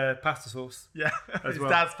stories to pasta sauce. yeah, his well.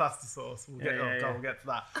 dad's pasta sauce. We'll get, Yeah. we'll get to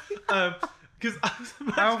that. Because I was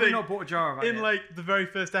How have they imagining not bought a jar of that in yet? like the very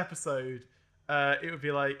first episode, it would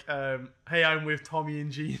be like, "Hey, I'm with Tommy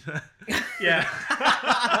and Gina." Yeah.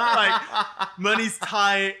 Like, money's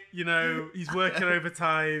tight. You know, he's working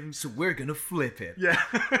overtime. So we're going to flip it. Yeah,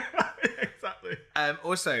 exactly.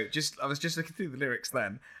 Also, I was just looking through the lyrics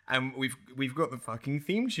then, and we've got the fucking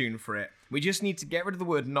theme tune for it. We just need to get rid of the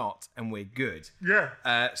word "not," and we're good.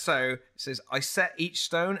 Yeah. So it says, "I set each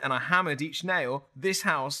stone and I hammered each nail. This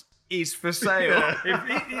house is for sale.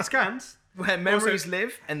 It scans. Where memories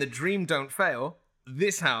live and the dream don't fail.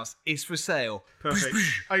 This house is for sale." Perfect.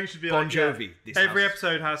 I should be Bon like, yeah. Jovi. This Every house.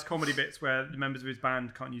 episode has comedy bits where the members of his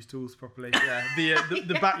band can't use tools properly. Yeah,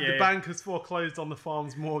 the Yeah. bank has foreclosed on the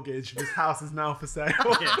farm's mortgage. This house is now for sale.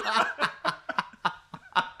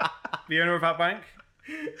 The owner of that bank?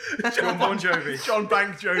 John Bon Jovi. John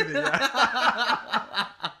Bank Jovi. Yeah.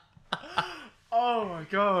 Oh my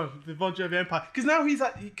god, the Bon Jovi Empire. Because now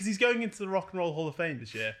he's going into the Rock and Roll Hall of Fame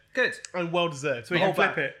this year, Good. and well deserved. So he can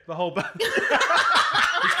flip it. The whole band.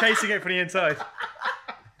 He's casing it from the inside.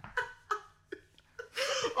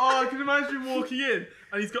 Oh, I can imagine him walking in,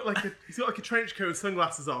 and he's got like a trench coat and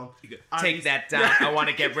sunglasses on. And Take he's- that down. I want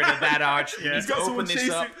to get rid of that arch. Yeah. He's got someone Open this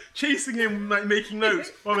up. chasing him, like making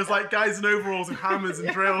notes, while there's like guys in overalls and hammers and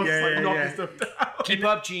drills, Yeah, like yeah, knocking yeah. stuff down. Keep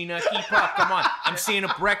up, Gina. Keep up. Come on. I'm seeing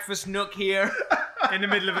a breakfast nook here. In the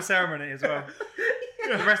middle of a ceremony as well.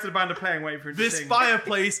 The rest of the band are playing, waiting for him to This sing.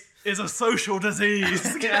 fireplace is a social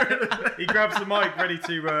disease. He grabs the mic ready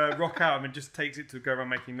to rock out and just takes it to go around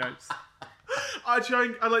making notes. I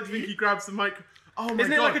like to think he grabs the mic. Oh my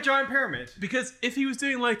Isn't god! it like a giant pyramid? Because if he was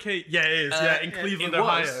doing like a in Cleveland, It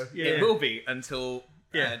was. Ohio. Yeah. It will be until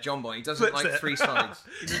Yeah. John Boy. He doesn't Flips like it. 3 sides.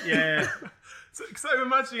 Yeah. So I'm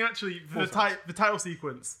imagining actually for the title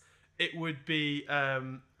sequence, it would be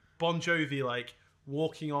Bon Jovi like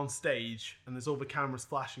walking on stage, and there's all the cameras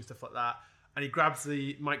flashing, stuff like that, and he grabs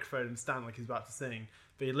the microphone and stand like he's about to sing,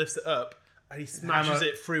 but he lifts it up and he smashes Hammer.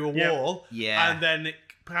 it through a Yep. wall, Yeah. and then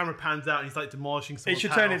camera pans out and he's like demolishing It someone's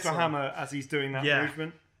should turn house into a and- hammer as he's doing that Yeah.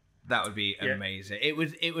 movement. That would be amazing. It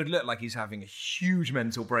would look like he's having a huge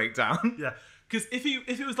mental breakdown. Yeah, because if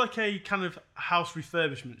it was like a kind of house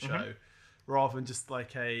refurbishment show, rather than just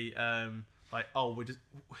like a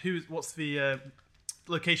what's the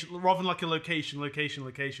location, rather than like a location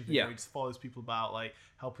thing Yeah. where he just follows people about like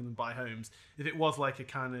helping them buy homes. If it was like a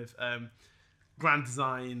kind of Grand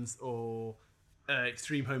Designs or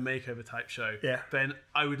Extreme Home Makeover type show, Yeah. then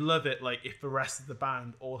I would love it like if the rest of the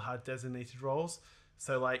band all had designated roles.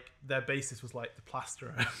 So like their bassist was like the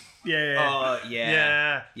plasterer. Yeah.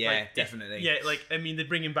 Yeah, Yeah, like, definitely. I mean, they'd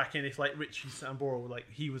bring him back in if like Richie Sambora, like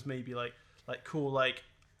he was maybe like cool, like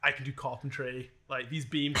I can do carpentry. Like these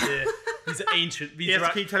beams here, these are ancient. These has are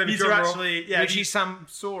to keep telling the these are drummer off. actually Richie these, Sam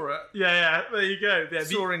Sora. yeah. There you go. Yeah,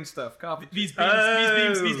 Soaring stuff. Carpentry. these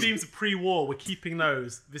Oh. beams are pre-war. We're keeping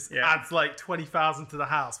those. This Yeah. adds like 20,000 to the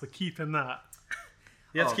house. We're keeping that.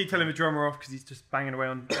 You have to keep telling the drummer off because he's just banging away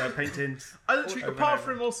on paint tins. I literally, Over and apart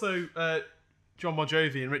over. from also John Bon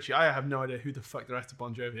Jovi and Richie, I have no idea who the fuck the rest of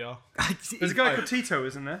Bon Jovi are. There's a guy called Tito,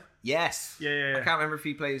 isn't there? Yes. Yeah. I can't remember if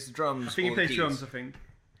he plays the drums. I think he or plays the drums, keys. I think.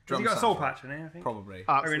 Drum Has he got a soul sound. patch in it, I think? Probably.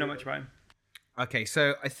 I don't really know much about him. Okay,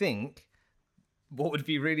 so I think what would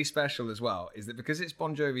be really special as well is that because it's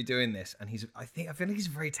Bon Jovi doing this, and I feel like he's a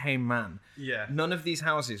very tame man. Yeah. None of these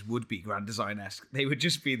houses would be Grand Design-esque. They would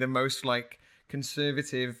just be the most like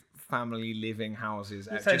conservative family living houses.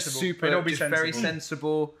 Just Sensible. They'd all be just very sensible.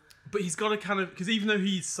 sensible. But he's got to kind of, because even though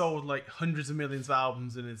he's sold like hundreds of millions of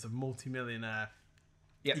albums and is a multi-millionaire,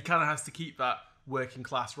 Yep. he kind of has to keep that working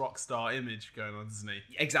class rock star image going on, doesn't he?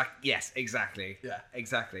 Yes, exactly. Yeah.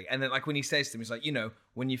 Exactly. And then like when he says to him, he's like,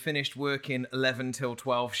 when you finished working 11 till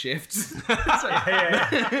 12 shifts.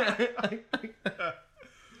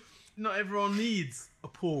 Not everyone needs a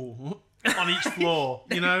pool on each floor,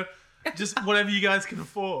 you know? Just whatever you guys can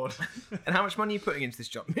afford. And how much money are you putting into this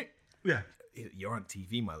job? Yeah. You're on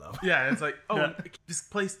TV, my love. Yeah, it's like, oh, this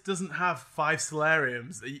place doesn't have 5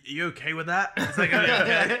 solariums. Are you okay with that? It's like, oh,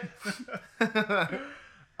 yeah, okay.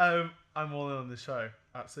 I'm all in on this show.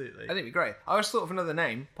 Absolutely. I think it'd be great. I always thought of another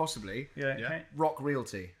name, possibly. Yeah. Yeah. Okay. Rock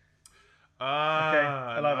Realty. Ah, Okay,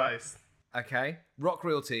 I like that. nice. Okay. Rock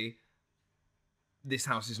Realty. This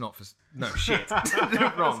house is not for... No, shit.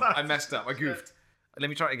 Wrong. I messed up. I goofed. Let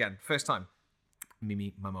me try it again. First time.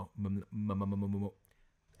 Mimi, mamo, mamo.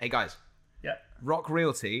 Hey, guys. Yeah. Rock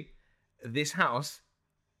Realty. This house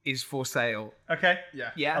is for sale. Okay.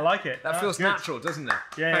 Yeah. I like it. That feels Good. natural, doesn't it?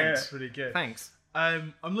 Yeah, Thanks. It's really good. Thanks.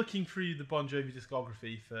 I'm looking through the Bon Jovi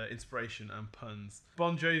discography for inspiration and puns.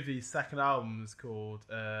 Bon Jovi's second album is called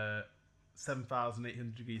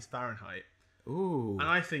 7,800 Degrees Fahrenheit. Ooh. And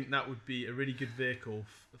I think that would be a really good vehicle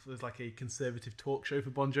if there's like a conservative talk show for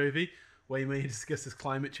Bon Jovi where he may discuss his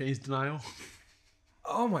climate change denial.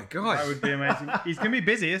 Oh my gosh. That would be amazing. He's going to be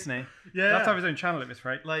busy, isn't he? Yeah. He'll have to have his own channel at this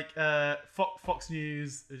rate. Like Fox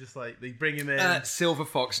News, are just like, they bring him in. Silver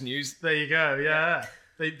Fox News. There you go, yeah.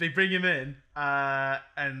 They bring him in,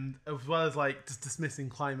 and as well as like just dismissing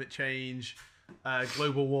climate change,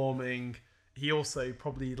 global warming, he also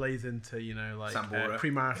probably lays into, you know, like Sambora.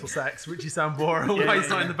 premarital sex, Richie Sambora, why Yeah, he's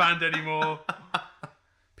not in the band anymore.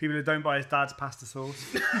 People who don't buy his dad's pasta sauce.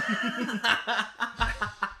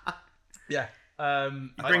 Yeah.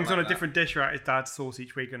 He brings on a different dish out his dad's sauce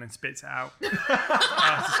each week and then spits it out.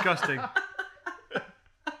 That's disgusting.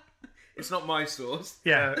 It's not my sauce.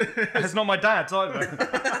 Yeah. It's not my dad's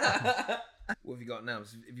either. What have you got now?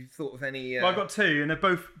 Have you thought of any... Well, I've got 2 and they're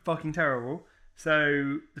both fucking terrible.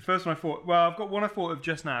 So the first one I thought... Well, I've got one I thought of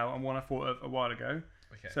just now and one I thought of a while ago.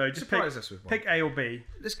 Okay. So just Surprise us with one. pick A or B.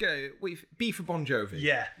 Let's go. B for Bon Jovi.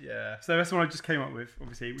 Yeah, yeah. So that's the one I just came up with,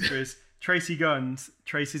 obviously, which was Tracy Guns,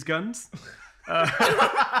 Trace's Guns.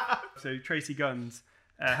 So Tracy Guns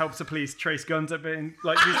helps the police trace guns that have been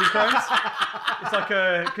like used in crimes. It's like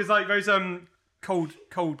because like those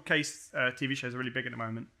cold case TV shows are really big at the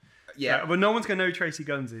moment. Yeah. But no one's gonna know who Tracy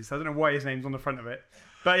Guns is. So I don't know why his name's on the front of it.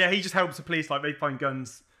 But yeah, he just helps the police. Like they find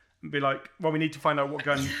guns and be like, well, we need to find out what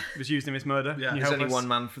gun was used in this murder. Yeah. Can you There's help only us? one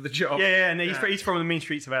man for the job. Yeah, and he's from the mean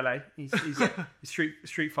streets of LA. He's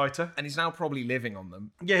street fighter. And he's now probably living on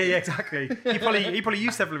them. Yeah, exactly. He probably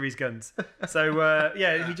used several of his guns. So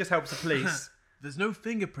yeah, he just helps the police. There's no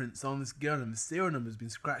fingerprints on this gun and the serial number's been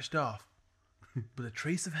scratched off. But a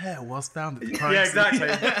trace of hair was found at the crime Yeah, scene.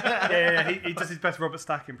 exactly. yeah. He does his best Robert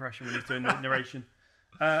Stack impression when he's doing the narration.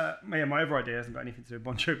 Yeah, my other idea hasn't got anything to do with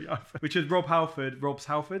Bon Jovi either, which is Rob Halford, Rob's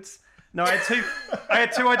Halfords. No, I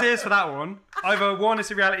had two ideas for that one. Either one is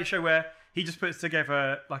a reality show where he just puts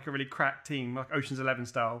together like a really crack team, like Ocean's 11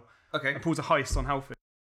 style, Okay. and pulls a heist on Halford.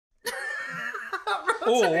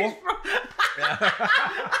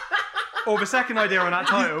 Or the second idea on that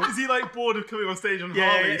title. Is he like bored of coming on stage on Yeah,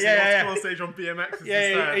 Harley? So yeah, he wants to yeah. come on stage on BMXs Yeah,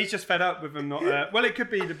 instead? he's just fed up with them not. Well, it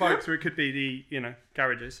could be the bikes, or it could be the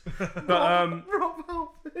garages. But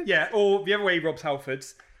yeah, or the other way he robs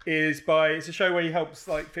Halfords is it's a show where he helps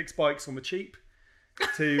like fix bikes on the cheap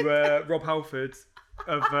to rob Halford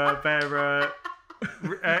of their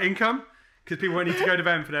income, because people won't need to go to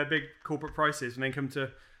them for their big corporate prices and then come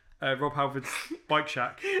to Rob Halford's bike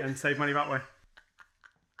shack and save money that way.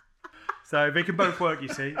 So they can both work, you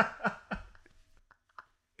see.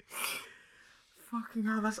 Fucking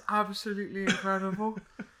hell, that's absolutely incredible.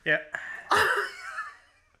 Yeah.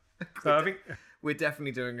 So I think, We're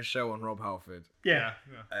definitely doing a show on Rob Halford. yeah.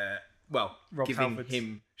 Well, Rob giving Halford's.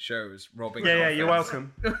 him shows, robbing Yeah, Halfords. you're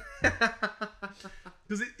welcome.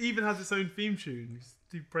 Because it even has its own theme tune. It's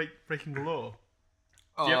do breaking the law.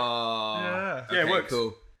 Oh, Yeah. Yeah, it okay, works.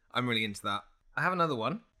 cool. I'm really into that. I have another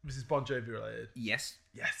one. This is Bon Jovi related. Yes.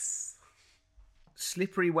 Yes.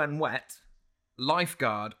 Slippery when wet,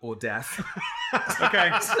 lifeguard or death.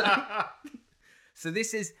 Okay. So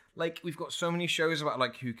this is like, we've got so many shows about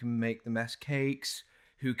like who can make the best cakes,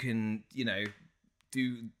 who can,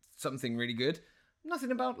 do something really good.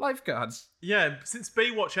 Nothing about lifeguards. Yeah, since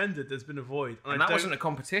Baywatch ended, there's been a void. And that wasn't a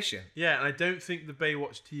competition. Yeah, and I don't think the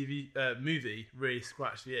Baywatch TV movie really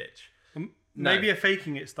scratched the itch. Maybe a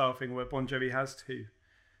faking it style thing where Bon Jovi has to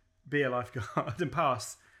be a lifeguard and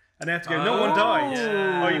pass. And they have to go, no one died.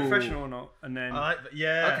 yeah. Are you professional or not? And then, I like that.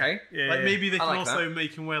 Yeah. Okay. yeah, Like yeah. maybe they I can like also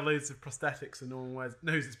make him wear loads of prosthetics and no one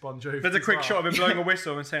knows it's Bon Jovi. There's a as quick well. shot of him blowing a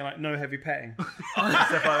whistle and saying, like, no heavy petting.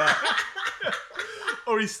 Stuff like that.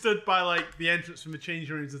 Or he stood by like the entrance from the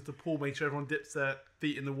changing rooms as the pool, make sure everyone dips their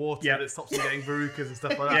feet in the water, Yeah. but it stops them getting verrucas and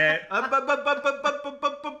stuff like Yeah. that.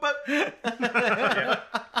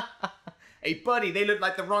 Hey, buddy, they look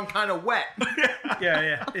like the wrong kind of wet.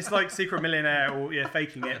 Yeah. It's like Secret Millionaire or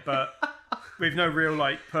faking it, but with no real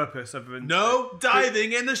like purpose other than No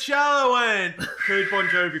diving in the shallow end. could Bon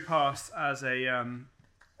Jovi pass as a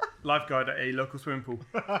lifeguard at a local swimming pool?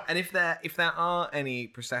 And if there are any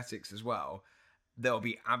prosthetics as well, they'll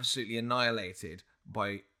be absolutely annihilated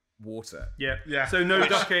by water, Yeah. So no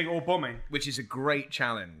ducking or bombing. which is a great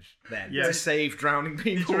challenge then Yeah. to save drowning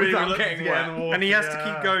people Really without reluctant getting to get in wet. the water, And he has to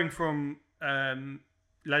yeah. keep going from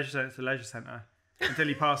leisure centre to leisure centre until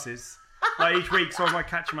he passes. Like each week, someone might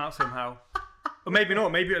catch him out somehow. Or maybe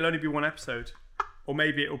not. Maybe it'll only be one episode. Or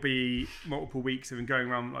maybe it'll be multiple weeks of him going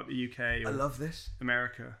around like the UK I or love this.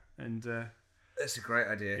 America. And That's a great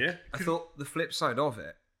idea. Yeah. I thought the flip side of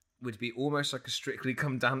it would be almost like a Strictly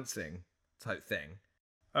Come Dancing type thing.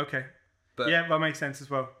 okay. But Yeah, that makes sense as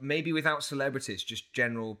well. maybe without celebrities, just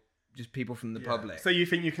people from the public. So you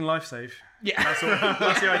think you can life save? yeah,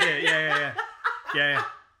 That's the idea. Yeah.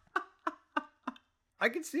 I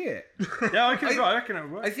can see it. Yeah, I reckon it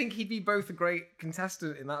would work. I think he'd be both a great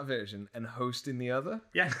contestant in that version and host in the other.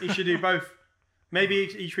 Yeah, he should do both. Maybe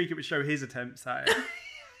each week it would show his attempts at it.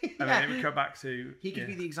 And then it would cut back to... He could yeah.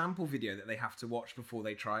 be the example video that they have to watch before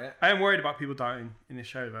they try it. I am worried about people dying in this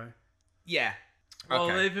show, though. Yeah. Well,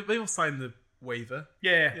 Okay. they will sign the waiver.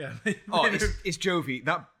 Yeah. Yeah. Oh, it's Jovi.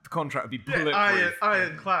 That contract would be bulletproof.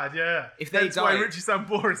 Ironclad, yeah. If they That's why die- Richie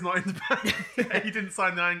Sambora is not in the band. He didn't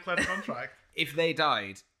sign the ironclad contract. If they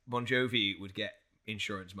died, Bon Jovi would get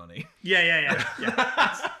insurance money. Yeah.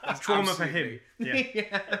 That's trauma for him. absolutely-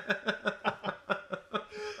 Yeah.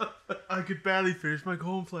 I could barely finish my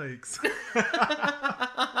cornflakes.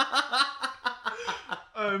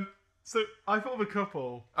 So I thought of a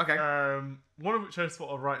couple. Okay. One of which I thought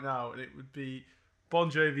of right now, and it would be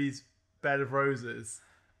Bon Jovi's Bed of Roses,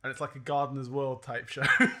 and it's like a Gardener's World type show.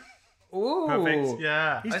 Ooh. Perfect.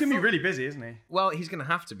 Yeah, He's going to be really busy, isn't he? Well, he's going to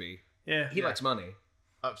have to be. Yeah. He likes money.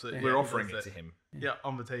 absolutely. We're Yeah, offering that's it to him. Yeah,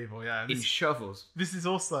 on the table. Yeah, and In this, shovels. this is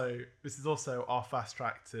also our fast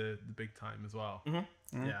track to the big time as well.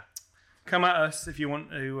 Mm-hmm. Yeah, Come at us if you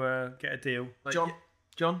want to get a deal. like,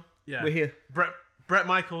 John, yeah, we're here. Brett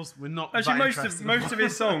Michaels. We're not Actually, that most interested of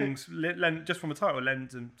his songs, just from the title,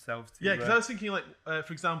 lend themselves to... Yeah, because I was thinking, like,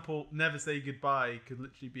 for example, "Never Say Goodbye" could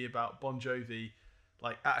literally be about Bon Jovi,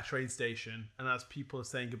 like at a train station, and as people are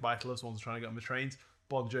saying goodbye to loved ones trying to get on the trains,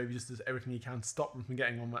 Bon Jovi just does everything he can to stop them from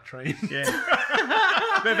getting on that train. Yeah.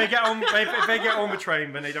 But if they get on, if they get on the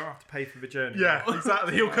train, then they don't have to pay for the journey. Yeah,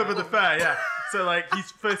 exactly. He'll cover the fare. Yeah. So like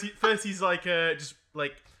he's first he's like just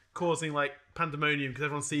like causing like pandemonium because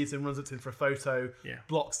everyone sees him, runs up to him for a photo, Yeah.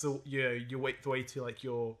 blocks the the way to like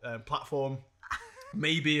your platform.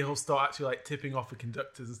 Maybe he'll start actually like tipping off the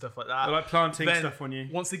conductors and stuff like that. They're like planting Then, stuff on you.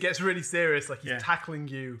 Once it gets really serious, like he's Yeah. tackling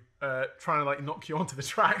you, trying to like knock you onto the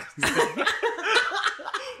tracks.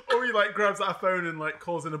 Or he like grabs out a phone and like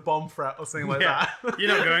calls in a bomb threat or something like Yeah. that. You're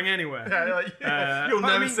not going anywhere. Yeah, like, you'll but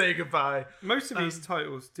I never mean- say goodbye. Most of these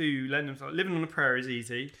titles do lend themselves. Living on a Prayer is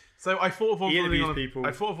easy. So I thought of one He for living interviews on people.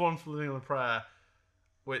 I thought of one for living on a prayer,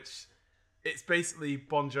 which it's basically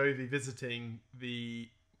Bon Jovi visiting the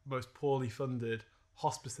most poorly funded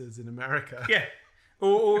hospices in America. Yeah.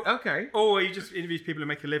 Or Okay. he just interviews people who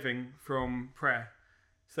make a living from prayer.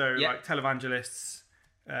 So Yeah. like televangelists,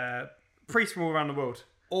 priests from all around the world.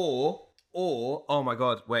 Or, oh my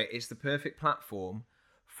God, wait, it's the perfect platform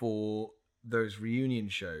for those reunion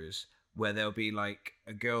shows where there'll be like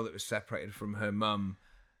a girl that was separated from her mum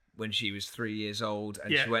when she was 3 years old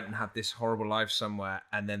and Yeah. she went and had this horrible life somewhere,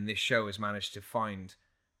 and then this show has managed to find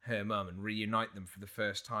her mum and reunite them for the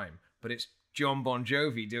first time. But it's John Bon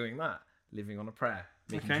Jovi doing that, living on a prayer,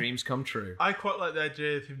 making Okay. dreams come true. I quite like the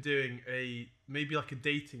idea of him doing maybe like a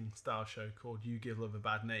dating style show called You Give Love a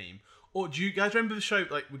Bad Name. Or do you guys remember the show?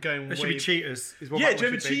 Like we're going. There should be cheaters. Is what Yeah, that one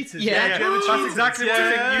German should be. Cheaters. Yeah. German That's Cheaters. exactly what I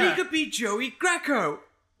think, Yeah. yeah. He could be Joey Greco.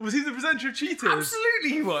 Was he the presenter of Cheaters? Absolutely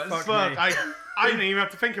he was. Fuck Fuck, me. I I didn't even have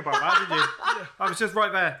to think about that, did you? I was just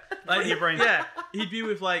right there. Right in your brain. Yeah, he'd be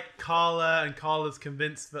with like Carla, and Carla's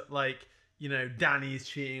convinced that like Danny's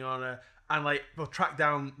cheating on her, and like they'll track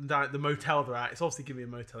down the motel they're at. It's obviously gonna be a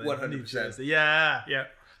motel in 100%. New Jersey. Yeah, Yeah.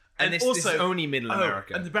 And this is only Middle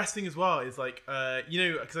America. And the best thing as well is like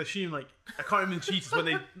because I assume like I can't remember the cheaters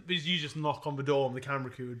when you just knock on the door and the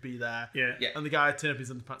camera crew would be there. Yeah. Yeah. And the guy would turn up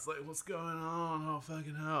his underpants like, what's going on? Oh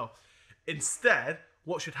fucking hell! Instead,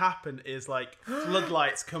 what should happen is like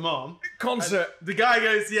floodlights come on. Concert. The guy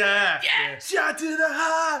goes, yeah. Shot to the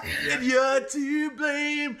heart, and you're to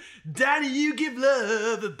blame. Danny, you give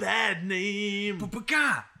love a bad name.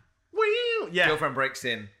 Wheel. Yeah. Girlfriend breaks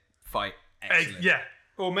in. Fight. Excellent. Yeah.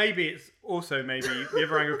 Or maybe it's also the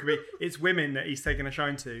other angle could be it's women that he's taking a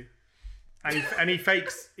shine to. and he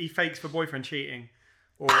fakes for boyfriend cheating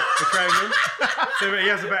or betraying him, so he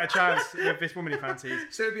has a better chance with this woman he fancies.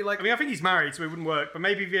 So it'd be like, I mean, I think he's married, so it wouldn't work. But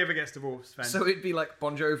maybe if he ever gets divorced, then. so it'd be like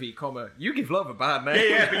Bon Jovi, you give love a bad name.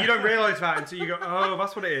 Yeah, but you don't realise that until you go, oh,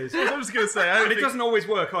 that's what it is. I was just gonna say, And it doesn't always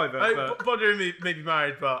work either. But Bon Jovi may be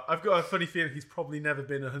married, but I've got a funny feeling he's probably never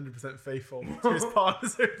been 100% faithful to his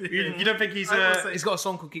partners over the years. you don't think he's? I will say- He's got a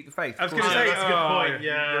song called "Keep the Faith." I was going to Yeah, say, that's a good point. you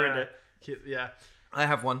Yeah, ruined it. Yeah, I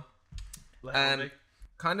have one. Let me.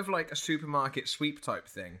 Kind of like a supermarket sweep type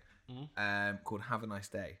thing, called "Have a Nice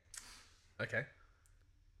Day." Okay.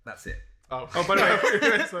 That's it. Oh, By the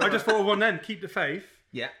way, I just thought of one then. Keep the faith.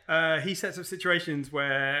 Yeah. He sets up situations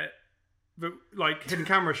where, like hidden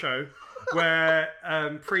camera show, where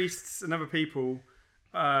priests and other people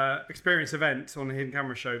experience events on the hidden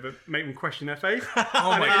camera show that make them question their faith.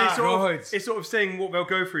 Oh my And god! it's sort of seeing what they'll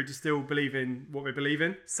go through to still believe in what they believe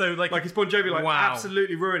in. So like Like it's Bon Jovi, like Wow.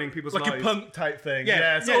 absolutely ruining people's like lives. a punk type thing.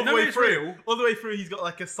 Yeah. So Yeah, all the none way of it's through, real. all the way through, he's got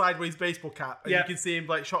like a sideways baseball cap, and Yeah. you can see him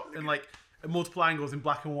like shot in like multiple angles in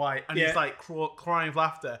black and white, and Yeah. he's like crying with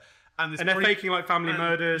laughter. And, And they're faking like family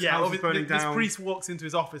murders, houses burning this down. priest walks into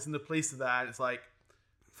his office, and the police are there, and it's like,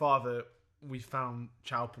 Father, we found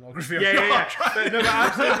child pornography. on Yeah, your yeah, yeah. hard drive." No, but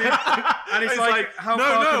absolutely. And it's like, how no,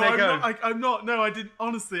 far no, can they I'm go? not, I'm not. No, I didn't.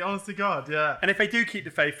 Honest to God, yeah. And if they do keep the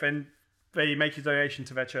faith, then they make a donation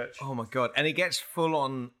to their church. Oh my god! And it gets full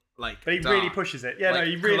on like. But he dark. really pushes it. Yeah, Like no,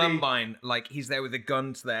 he really. Columbine, like he's there with a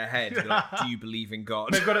gun to their head. They're like, do you believe in God?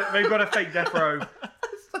 They've got a fake death row.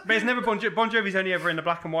 But it's never Bon Jovi's only ever in the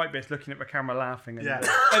black and white bits, looking at the camera, laughing. And Yeah,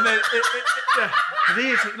 and then yeah. 'Cause he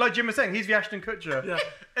is, like Jim was saying, he's the Ashton Kutcher. Yeah,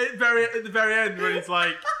 at the very end when it's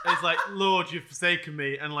like, Lord, you've forsaken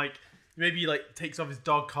me, and like maybe he like takes off his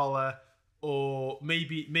dog collar, or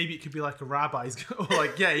maybe it could be like a rabbi, or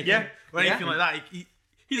like or anything like that.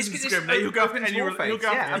 He doesn't It's discriminate. He'll go after open to any. all He'll faiths. go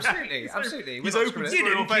after Yeah, absolutely, absolutely. He's We're not open to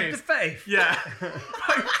discriminating. all Keep the faiths. faith. Yeah.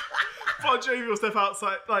 Bon Jovi will step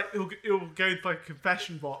outside, like he'll go into like a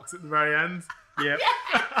confession box at the very end. Yeah.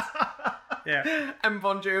 Yeah. And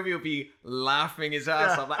Bon Jovi will be laughing his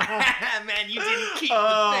ass Yeah. off, like, man, you didn't keep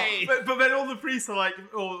the faith. But then all the priests are like,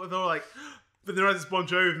 they're like, but they're as Bon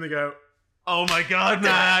Jovi, and they go, "Oh my God,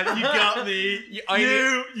 man, you got me.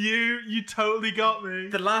 You totally got me."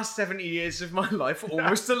 The last 70 years of my life were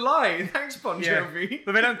almost a lie. Thanks, Bon Yeah. Jovi.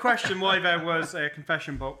 But they don't question why there was a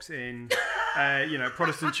confession box in,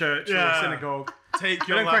 Protestant church or Yeah. a synagogue. Take They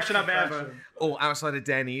your don't last question that bit ever. confession. Or outside of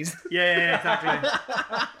Denny's. Yeah, exactly.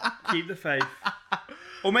 Keep the faith.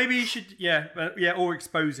 Or maybe you should, or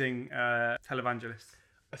exposing televangelists.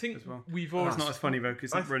 I think well. we've Oh, all. it's not as funny though,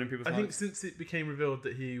 because it's ruining people's I think lives. since it became revealed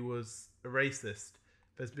that he was a racist,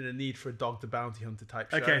 there's been a need for a Dog the Bounty Hunter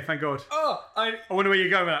type show. Okay, thank God. Oh, I wonder where you're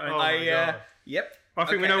going with that. Then. Oh my God. Yep. I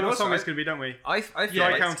think we Okay, know and what also, song it's going to be, don't we? I feel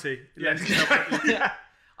Dry like, County. Yeah.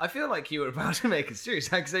 I feel like you were about to make a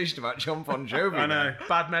serious accusation about John Bon Jovi. I know.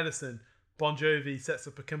 Bad Medicine. Bon Jovi sets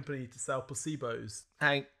up a company to sell placebos.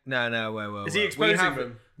 Hey, no, whoa. Is he exposing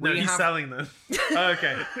them? No, he's have- selling them. Oh,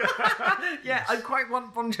 okay. Yeah, I quite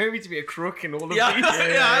want Bon Jovi to be a crook in all of Yeah, these.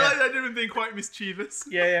 I like that. Doing being quite mischievous.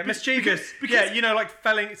 Yeah, mischievous.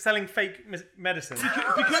 Like selling fake medicine.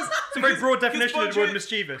 Because It's a very broad definition Bon of the word Jovi-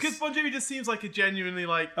 mischievous. Because Bon Jovi just seems like a genuinely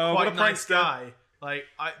what quite a nice prankster. guy. Like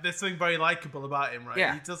there's something very likable about him, right?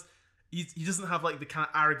 Yeah. He doesn't have like the kind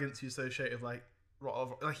of arrogance you associate with like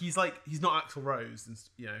he's not Axl Rose, and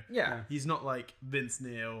Yeah. he's not like Vince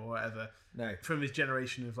Neil or whatever. No. From his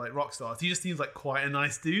generation of like rock stars, he just seems like quite a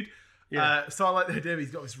nice dude. Yeah. So I like the idea that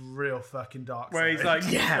he's got this real fucking dark Where side.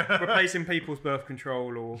 he's like replacing people's birth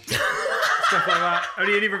control or stuff like that.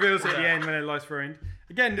 Only he reveals it at the end when their life's ruined.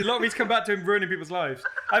 Again, a lot of these come back to him ruining people's lives.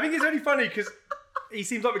 I think it's only funny because he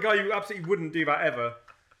seems like the guy who absolutely wouldn't do that ever.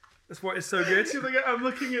 That's what is so good. I'm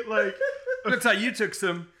looking at like Looks like you took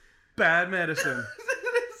some bad medicine.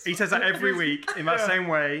 He says that every week in that same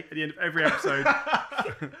way at the end of every episode.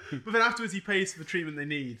 but then afterwards he pays for the treatment they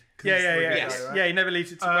need. 'Cause Yeah, he's yeah, like yeah. a Yes. guy, right? Yeah, he never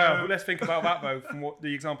leaves it to well. Let's think about that though, from what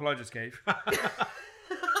the example I just gave.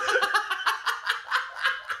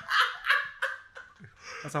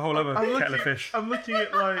 That's a whole other kettle of fish. I'm looking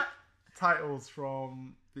at like titles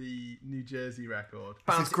from the New Jersey record.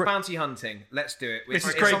 Bounty hunting. Let's do it. This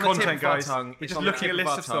is It's great on the tip content, of our guys. tongue. We're It's just on the looking at a tip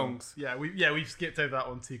list our of tongue. songs. Yeah, we've skipped over that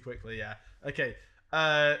one too quickly. Yeah. Okay.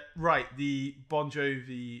 Right. The Bon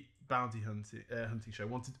Jovi bounty hunting show.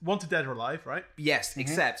 Wanted Dead or Alive, right? Yes,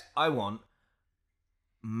 except I want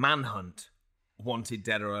Manhunt, Wanted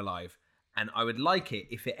Dead or Alive, and I would like it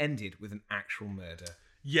if it ended with an actual murder.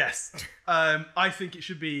 Yes. I think it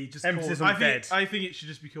should be just Emphasis called, on dead. I think it should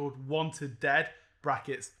just be called Wanted Dead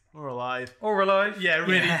 (brackets or Alive). Or alive. Yeah,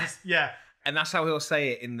 really. Yeah. Just, yeah. And that's how he'll say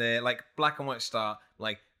it in the like black and white start.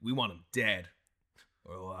 Like, we want him dead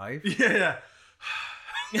or alive. Yeah.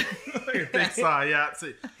 Big sigh, yeah,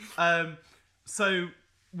 absolutely. So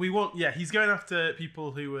we want, he's going after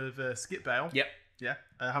people who have skipped bail. Yep. Yeah,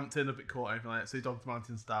 haven't turned up at court or anything like that, so Dog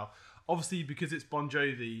Mountain style. Obviously, because it's Bon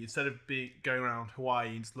Jovi, instead of going around Hawaii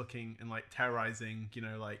and just looking and like terrorizing,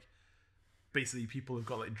 like basically people who've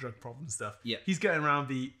got like drug problems and stuff. Yeah. He's going around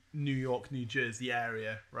the New York, New Jersey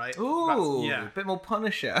area, right? Ooh, a bit more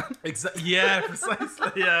Punisher. Exactly. Yeah,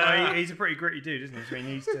 precisely. Yeah. He's a pretty gritty dude, isn't he? So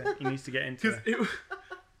he needs to get into it.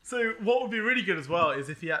 So what would be really good as well is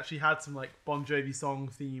if he actually had some like Bon Jovi song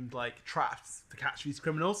themed like traps to catch these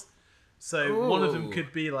criminals. So one of them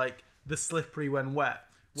could be like the slippery when wet.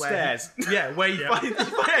 Stairs. Where he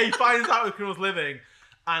finds out where the criminal's living,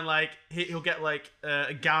 and like he'll get like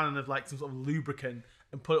a gallon of like some sort of lubricant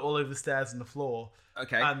and put it all over the stairs and the floor.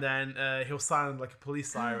 Okay. And then he'll sound like a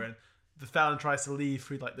police siren. The felon tries to leave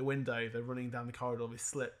through like the window. They're running down the corridor. They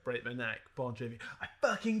slip, break their neck. Bon Jovi, I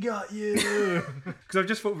fucking got you. Because I've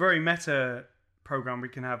just thought very meta program we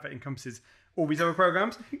can have that encompasses all these other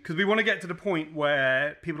programs. Because we want to get to the point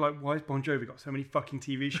where people are like, why has Bon Jovi got so many fucking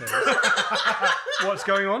TV shows? What's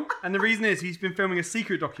going on? And the reason is he's been filming a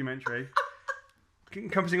secret documentary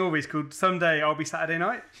encompassing all these called Someday I'll Be Saturday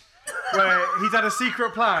Night, where he's had a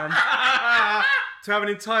secret plan to have an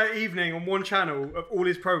entire evening on one channel of all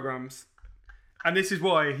his programs. And this is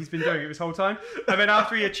why he's been doing it this whole time. And then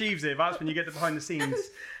after he achieves it, that's when you get the behind the scenes.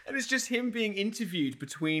 And it's just him being interviewed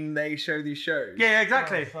between they show these shows. Yeah,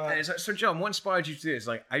 exactly. And it's like, so John, what inspired you to do this?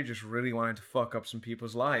 Like, I just really wanted to fuck up some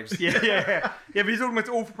people's lives. Yeah, but he's almost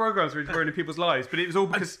awful programs where he's ruining people's lives. But it was all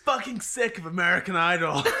I'm because fucking sick of American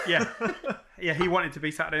Idol. yeah, he wanted to be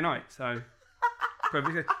Saturday Night. So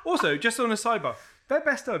also, just on a sidebar, their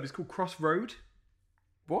best dub is called Crossroad.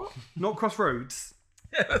 What? Not Crossroads.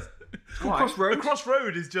 Yes. It's called Crossroad. A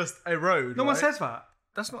crossroad is just a road. No one right? says that.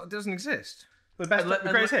 That's not, it doesn't exist. The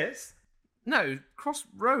greatest hits. No,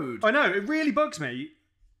 Crossroad. I know, it really bugs me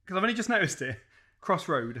because I've only just noticed it.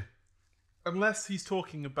 Crossroad. Unless he's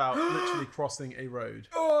talking about literally crossing a road.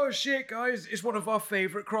 Oh shit, guys, it's one of our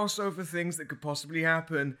favourite crossover things that could possibly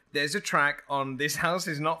happen. There's a track on This House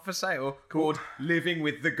Is Not For Sale called Living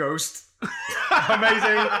With The Ghost.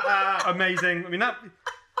 Amazing. I mean,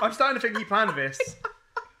 I'm starting to think he planned this.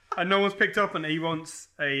 And no one's picked up on he wants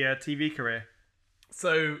a TV career.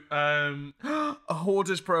 So, A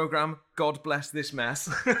hoarder's program, God Bless This Mess.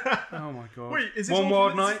 Oh my god. wait, is this One all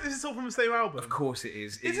Wild from, Night? Is this all from the same album? Of course it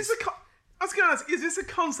is. Is this I was going to ask, is this a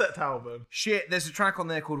concept album? Shit, there's a track on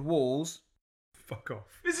there called Walls. Fuck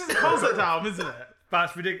off. This is a concept album, isn't it?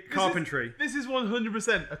 That's ridiculous. Carpentry. This is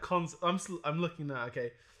 100% a concept. I'm looking now,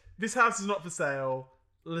 okay. This House Is Not For Sale,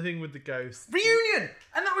 Living With The Ghost. Reunion!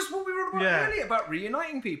 And that was what we were about Yeah. earlier, about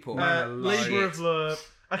reuniting people. Labour of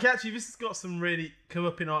Love. Okay, actually, this has got some really come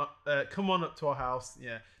on up to our house.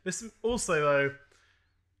 Yeah. There's some, also though,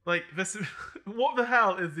 like this. What the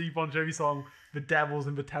hell is the Bon Jovi song "The Devil's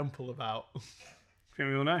in the Temple" about? I think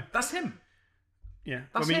we all know. That's him. Yeah.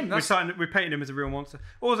 That's I mean, him, we're painting him as a real monster.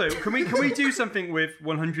 Also, can we do something with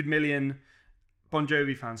 100 million Bon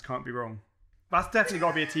Jovi fans? Can't be wrong. That's definitely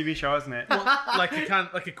got to be a TV show, hasn't it?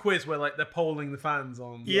 like a quiz where like they're polling the fans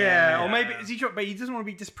on. Yeah, or maybe is he? But he doesn't want to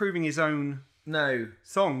be disproving his own No.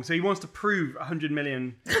 song, so he wants to prove 100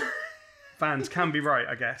 million fans can be right.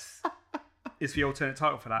 I guess is the alternate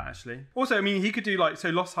title for that. Actually, also, I mean, he could do like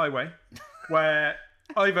Lost Highway, where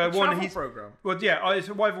either one he's program. well, yeah,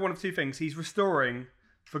 either one of two things. He's restoring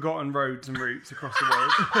forgotten roads and routes across the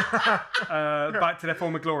world back to their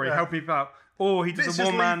former glory, helping people out. Or he does a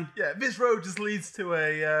one-man... this road just leads to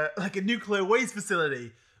a nuclear waste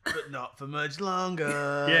facility, but not for much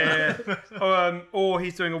longer. Yeah. Or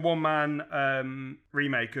he's doing a one-man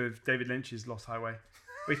remake of David Lynch's Lost Highway.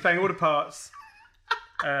 Where he's playing all the parts,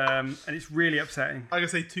 and it's really upsetting. I'm going to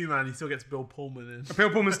say two-man, he still gets Bill Pullman in.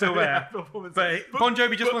 Bill Pullman's still there. Bill Pullman's but Bon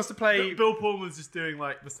Jovi just wants to play... Bill Pullman's just doing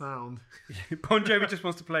like the sound. Bon Jovi just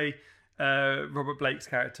wants to play Robert Blake's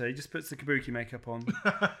character. He just puts the kabuki makeup on.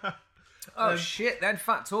 Oh shit! Then, in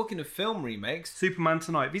fact, talking of film remakes, Superman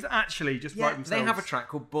Tonight. These actually just write themselves. they have a track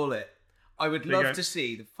called Bullet. I would There you love go. to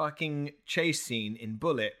see the fucking chase scene in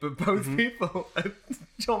Bullet, but both people are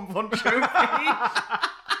John Bon Jovi.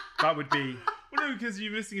 That would be... Well, no, because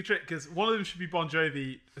you're missing a trick. Because one of them should be Bon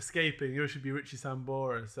Jovi escaping, the other should be Richie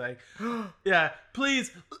Sambora saying, "Yeah,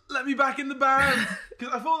 please let me back in the band."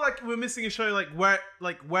 Because I feel like we're missing a show.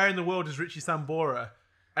 Where in the world is Richie Sambora?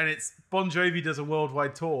 And it's Bon Jovi does a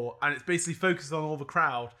worldwide tour, and it's basically focused on all the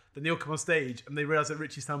crowd. Then they'll come on stage, and they realise that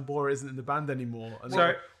Richie Sambora isn't in the band anymore. And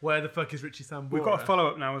So- where the fuck is Richie Sambora? We've got a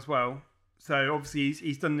follow-up now as well. So obviously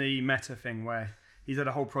he's done the meta thing where he's had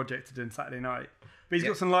a whole project to do on Saturday night. But he's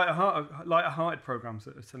got some lighter-hearted programs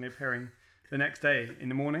that are suddenly appearing the next day in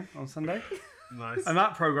the morning on Sunday. Nice. And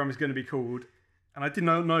that program is going to be called, and I did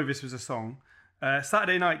not know this was a song,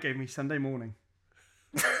 Saturday Night Gave Me Sunday Morning.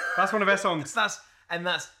 That's one of their songs.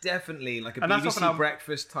 That's definitely like a And that's off an BBC album.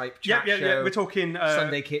 breakfast type chat show. Yeah. We're talking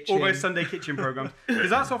Sunday Kitchen. almost Sunday Kitchen programs. Because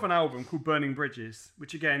that's off an album called Burning Bridges,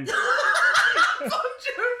 which again, Bon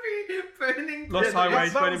Jovi, Burning Lost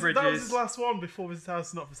Highways, Burning That was Bridges. his last one before His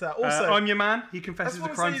House Not For Sale. Also, I'm Your Man. He I confesses just the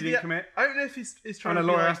wanna crimes say he didn't commit, I don't know if he's trying and a to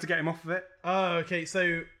be lawyer like, has to get him off of it. Oh, okay.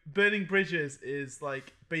 So Burning Bridges is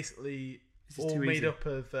like basically is all too made easy. up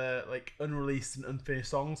of like unreleased and unfinished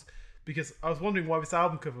songs. Because I was wondering why this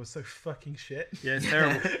album cover was so fucking shit. Yeah, it's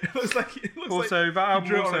terrible. It looks like Also, that album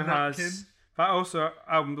drew it on also a napkin. has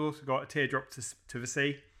album's also got a teardrop to the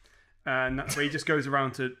sea, and that's where he just goes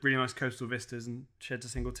around to really nice coastal vistas and sheds a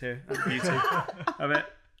single tear at the beauty of it.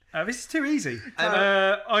 This is too easy.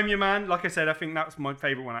 I'm Your Man. Like I said, I think that's my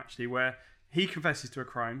favourite one actually, where he confesses to a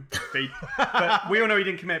crime, but we all know he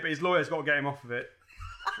didn't commit, but his lawyer's got to get him off of it.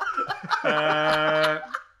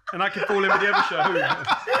 And that could fall in with the other show.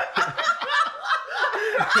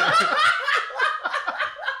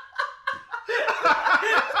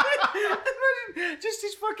 Just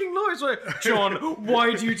his fucking lawyers like, John,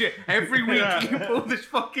 why do you do it? Every week you pull this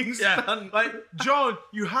fucking stunt. Like, John,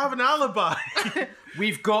 you have an alibi.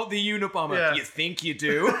 We've got the Unabomber. Yeah. You think you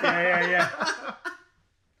do? Yeah.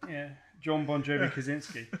 John Bon Jovi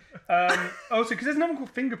Kaczynski. Also, because there's another one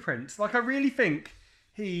called Fingerprints. Like, I really think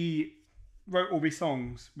he wrote all these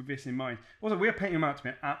songs with this in mind. Also, we are painting him out to be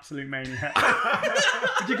an absolute maniac.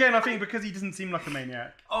 Which again, I think because he doesn't seem like a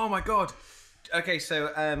maniac. Oh my god. Okay,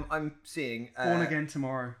 so I'm seeing Born Again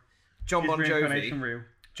Tomorrow. John Is Bon reincarnation Jovi. real?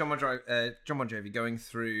 John Bon Jovi going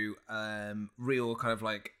through real kind of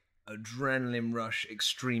like adrenaline rush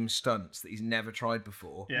extreme stunts that he's never tried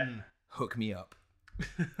before. Yeah. Hook me up.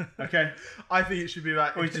 Okay. I think it should be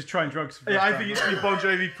that. Or he's just trying drugs. For the Yeah, first I time. think it should be Bon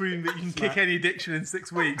Jovi proving that you can kick any addiction in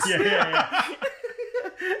 6 weeks. Yeah.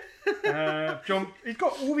 John, he's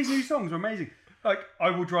got all these new songs. Are amazing. Like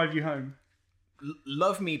I Will Drive You Home.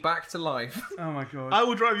 Love Me Back to Life. Oh my god. I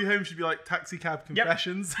Will Drive You Home should be like Taxi Cab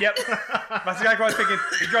Confessions. Yep. That's exactly what I was thinking.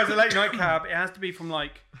 He drives a late night cab. It has to be from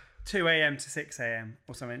like 2 a.m. to 6 a.m.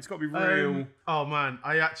 or something. It's got to be real. Oh man,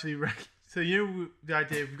 I actually reckon. So you know the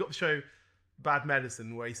idea? We've got the show Bad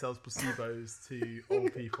Medicine where he sells placebos to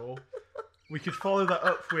old people. We could follow that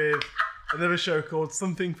up with another show called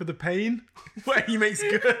Something for the Pain, where he makes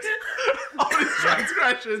good on his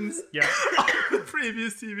transgressions. Yeah. On the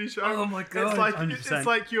previous TV show. Oh my God. It's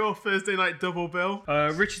like your Thursday night double bill.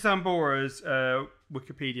 Richie Sambora's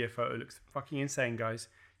Wikipedia photo looks fucking insane, guys.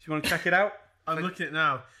 If you want to check it out, I'm looking at it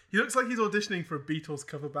now. He looks like he's auditioning for a Beatles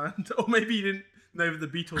cover band, or maybe he didn't know that the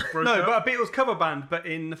Beatles broke no, up. but a Beatles cover band, but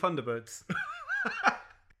in the Thunderbirds.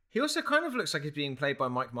 He also kind of looks like he's being played by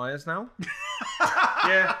Mike Myers now.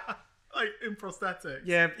 Yeah, Like in prosthetics.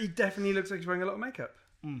 yeah, he definitely looks like he's wearing a lot of makeup.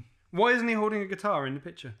 Why isn't he holding a guitar in the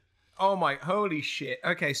picture? Oh my, holy shit.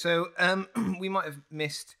 Okay, so we might have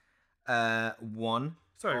missed one.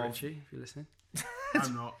 Sorry, of- Richie, if you're listening.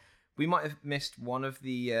 I'm not. We might have missed one of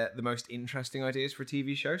the most interesting ideas for a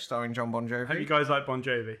TV show starring John Bon Jovi. Hope you guys like Bon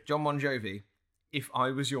Jovi. John Bon Jovi, If I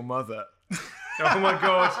Was Your Mother. Oh my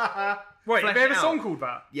god. Wait, Flesh they have a it song out. called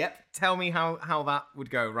that? Yep, tell me how that would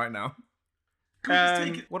go right now.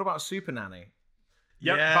 What about Super Nanny?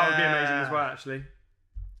 Yep, that would be amazing as well, actually.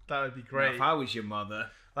 That would be great. If I Was Your Mother.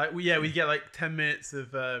 Like, we get like 10 minutes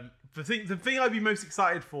of the thing I'd be most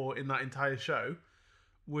excited for in that entire show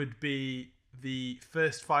would be the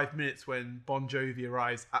first 5 minutes when Bon Jovi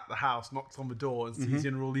arrives at the house, knocks on the door, and sees the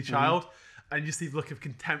unruly child, and you see the look of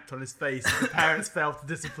contempt on his face. The parents failed to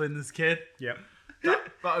discipline this kid. Yep.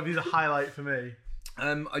 That would be the highlight for me.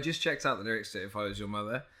 I just checked out the lyrics to If I Was Your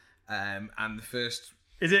Mother, and the first.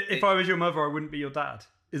 Is it, if I was your mother, I wouldn't be your dad?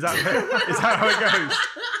 Is that how it goes?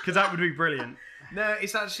 Because that would be brilliant. No,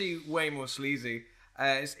 it's actually way more sleazy.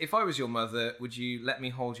 It's, if I was your mother, would you let me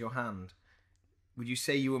hold your hand? Would you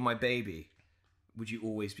say you were my baby? Would you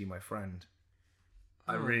always be my friend?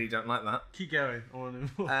 I really don't like that. Keep going. I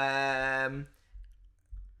want to...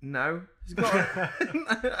 No.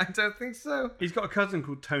 I don't think so. He's got a cousin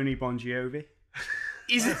called Tony Bon Jovi.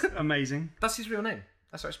 Is it? Amazing. That's his real name.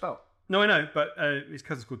 That's how it's spelled. No, I know, but his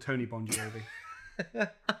cousin's called Tony Bon Jovi.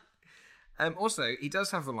 Also, he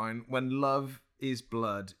does have the line, "When love is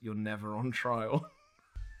blood, you're never on trial,"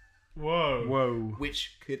 Whoa. Whoa.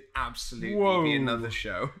 which could absolutely Whoa. be another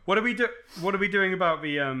show. What are we doing about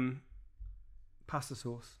the pasta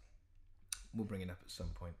sauce? We'll bring it up at some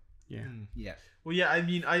point. Yeah. Yeah. Well, yeah, I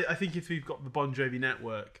mean, I think if we've got the Bon Jovi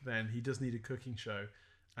network, then he does need a cooking show,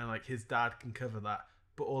 and like his dad can cover that.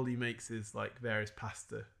 But all he makes is like various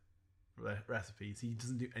pasta recipes. He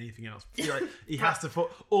doesn't do anything else. He has to,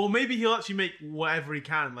 or maybe he'll actually make whatever he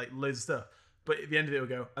can, like loads of stuff. But at the end of it, he'll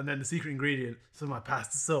go, and then the secret ingredient, some of my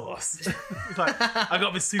pasta sauce. It's like, I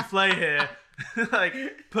got this souffle here. Like,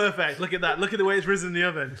 perfect. Look at that. Look at the way it's risen in the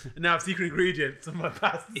oven. And now secret ingredient, some of my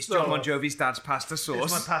pasta It's sauce. John Bon Jovi's dad's pasta It's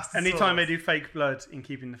sauce. my pasta Anytime they sauce. do fake blood in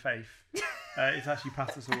Keeping the Faith, it's actually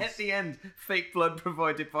pasta sauce. At the end, fake blood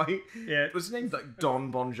provided by. Yeah. Was his name like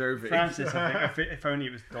Don Bon Jovi? Francis, I think. If only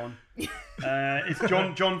it was Don. It's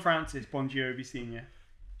John Francis Bon Jovi Senior.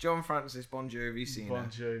 John Francis Bon Jovi Sr. Bon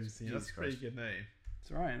Jovi. That's a Jesus pretty Christ. good name.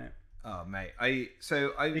 It's alright, isn't it? Oh mate, I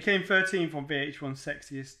He came 13th on VH1's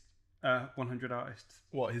Sexiest 100 Artists.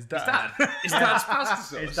 What, his dad? his dad's pasta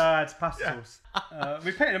sauce. His dad's pasta sauce.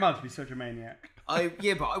 We painted him out to be such a maniac.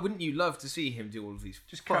 But wouldn't you love to see him do all of these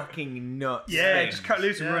just fucking nuts? Yeah, things? just cut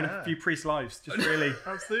loose and ruin Yeah. a few priests' lives. Just really.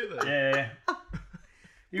 Absolutely. Yeah.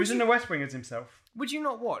 He was in the West Wing as himself. Would you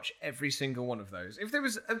not watch every single one of those? If there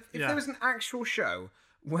was Yeah. there was an actual show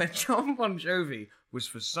where John Bon Jovi was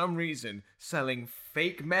for some reason selling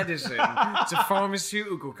fake medicine to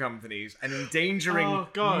pharmaceutical companies and endangering Oh,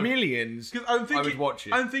 God. millions, Because I'm thinking, I would watch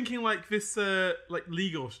it. I'm thinking like this, like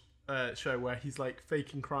legal show where he's like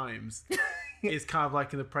faking crimes is kind of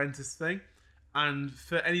like an apprentice thing, and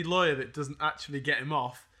for any lawyer that doesn't actually get him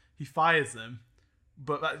off, he fires them.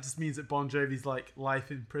 But that just means that Bon Jovi's like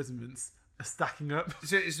life imprisonments are stacking up.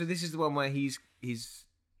 So this is the one where he's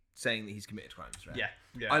saying that he's committed crimes, right?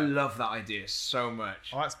 Yeah. I love that idea so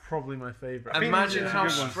much. Oh, that's probably my favourite. Imagine those are how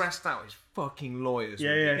good ones. stressed out his fucking lawyers Yeah,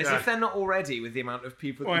 would be. yeah, As yeah. if they're not already with the amount of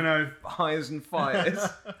people Oh, I know. he hires and fires.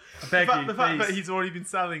 I beg you, The fact that please. he's already been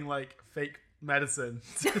selling like fake medicine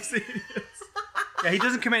to seniors. Yeah, he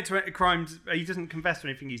doesn't commit to crimes. He doesn't confess to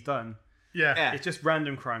anything he's done. Yeah. It's just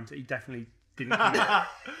random crimes that he definitely didn't commit,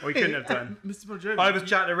 or he couldn't have done. Mr. Bon Jovi. I was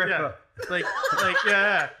Jack the Ripper. Yeah. Like,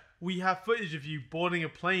 yeah. We have footage of you boarding a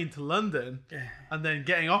plane to London and then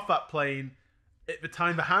getting off that plane at the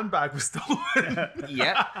time the handbag was stolen.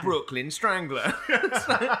 Yeah, Brooklyn Strangler.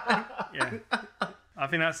 Yeah, I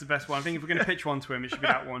think that's the best one. I think if we're going to pitch one to him, it should be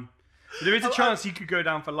that one. There is a chance he could go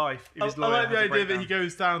down for life if his I lawyer like the has a idea that breakdown. he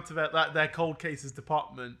goes down to their cold cases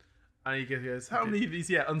department and he goes, how many of these,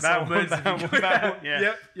 unsolved one, murders have you that one, got?" that one,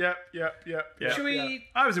 yeah. Yep. Should we?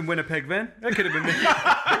 I was in Winnipeg then. That could have been me.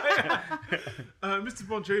 Mr.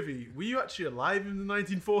 Bon Jovi, were you actually alive in the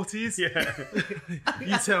 1940s? Yeah.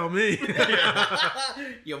 You tell me.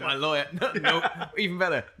 You're my lawyer. No, even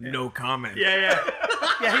better. No comment. Yeah.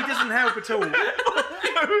 Yeah, he doesn't help at all.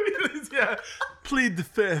 Yeah. Plead the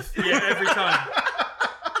fifth. Yeah, every time.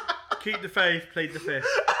 Keep the faith, plead the fifth.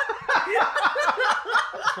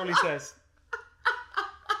 That's what he says.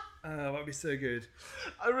 That'd be so good.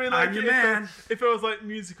 I really like I'm it your man. if it was like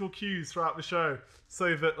musical cues throughout the show,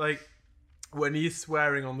 so that like when he's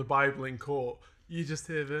swearing on the Bible in court, you just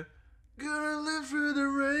hear the "Gonna live through the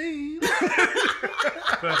rain."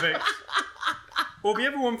 Perfect. Well, the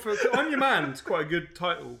other one for I'm Your Man is quite a good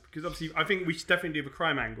title because obviously I think we should definitely do the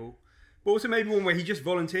crime angle. But also maybe one where he just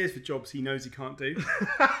volunteers for jobs he knows he can't do.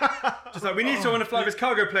 Just like, we need someone to fly this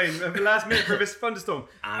cargo plane at the last minute for this thunderstorm.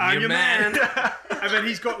 I'm your man. And then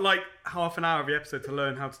he's got like half an hour of the episode to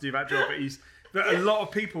learn how to do that job. But a lot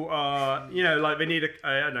of people are, like they need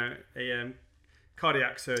a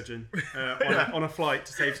cardiac surgeon on a flight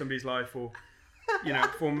to save somebody's life or,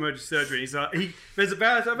 perform emergency surgery. He's like,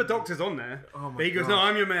 there's other doctors on there. But he goes, no,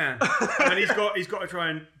 I'm your man. And he's got to try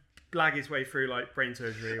and blag his way through like brain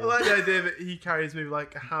surgery. I like the idea that he carries maybe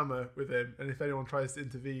like a hammer with him, and if anyone tries to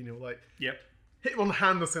intervene, he'll like Yep. hit him on the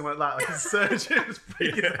hand or something like that, like a surgeon. Just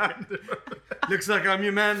break his hand. Looks like I'm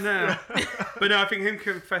your man now. But no, I think him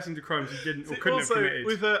confessing to crimes he didn't or couldn't Also, have committed.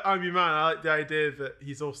 with I'm Your Man, I like the idea that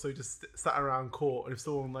he's also just sat around court, and if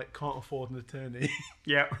someone like can't afford an attorney,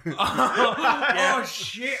 Yeah. Oh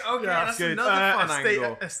shit! Okay, that's good. another fun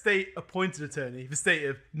angle. a state-appointed attorney, the state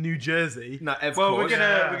of New Jersey. No, of Well, course. we're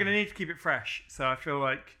gonna need to keep it fresh, so I feel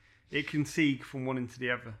like it can seek from one into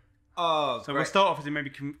the other. Oh, So we'll start off as him maybe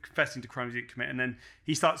confessing to crimes he didn't commit, and then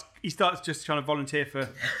he starts just trying to volunteer for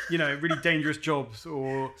really dangerous jobs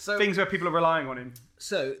or So- things where people are relying on him.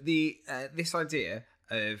 So the this idea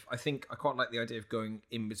of I quite like the idea of going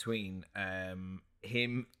in between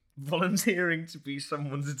him volunteering to be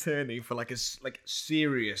someone's attorney for like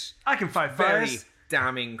serious, I can fight very fires.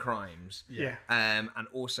 damning crimes. Yeah. And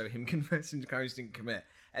also him confessing to crimes he didn't commit.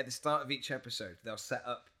 At the start of each episode, they'll set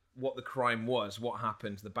up what the crime was, what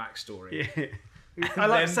happened, the backstory. I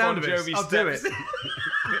like then the sound Bon of it. Jovi I'll do it. steps-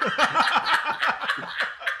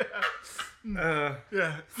 Yeah,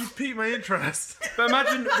 you piqued my interest. But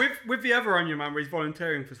imagine with the other I'm Your Man where he's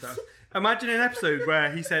volunteering for stuff. Imagine an episode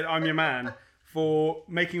where he said I'm your man for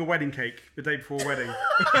making a wedding cake the day before a wedding.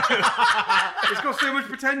 It's got so much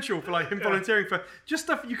potential for like him volunteering for just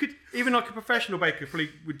stuff you could, even like a professional baker probably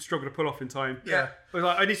would struggle to pull off in time. Yeah. But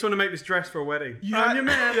like, I need someone to make this dress for a wedding. I'm your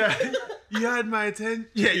man. Yeah. You had my attention.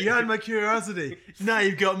 Yeah, you had my curiosity. Now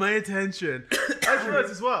you've got my attention. I realised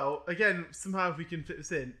as well, again, somehow if we can fit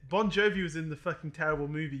this in, Bon Jovi was in the fucking terrible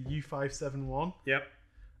movie U571. Yep.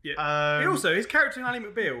 Yeah. And also, his character in Ally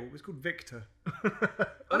McBeal was called Victor.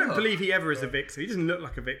 I don't believe he ever is a Victor. He doesn't look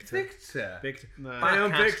like a Victor. Victor. No. I am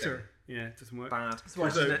Bad Victor. Yeah, it doesn't work. Bad.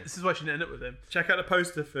 This is why she didn't end up with him. Check out the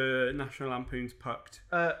poster for National Lampoon's Pucked.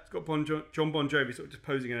 It's got John Bon Jovi sort of just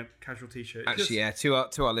posing in a casual t-shirt. Actually, yeah, to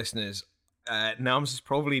our listeners, Nams has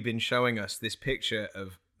probably been showing us this picture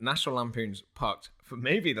of National Lampoon's Pucked for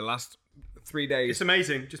maybe the last 3 days. It's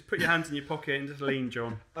amazing. Just put your hands in your pocket and just lean,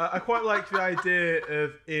 John. I quite like the idea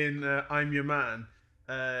of in I'm Your Man.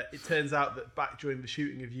 It turns out that back during the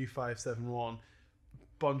shooting of U571,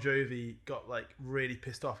 Bon Jovi got like really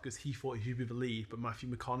pissed off because he thought he should be the lead, but Matthew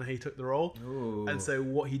McConaughey took the role. Ooh. And so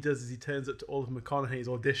what he does is he turns up to all of McConaughey's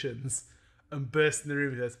auditions and bursts in the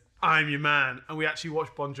room and says, "I'm your man." And we actually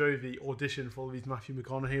watched Bon Jovi audition for all of these Matthew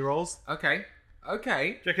McConaughey roles. Okay. Do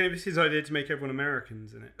you reckon it was his idea to make everyone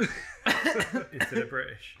Americans in it instead of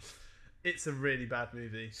British? It's a really bad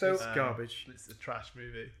movie. So- It's garbage. It's a trash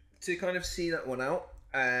movie. To kind of see that one out,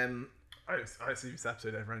 I don't see this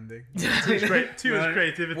episode ever ending. Too much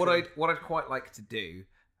creativity. what I'd quite like to do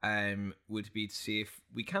would be to see if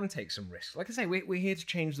we can take some risks. Like I say, we're here to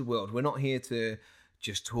change the world. We're not here to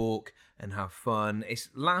just talk and have fun.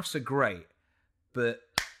 Laughs are great, but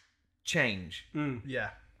change,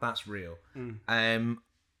 Yeah. that's real.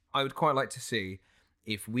 I would quite like to see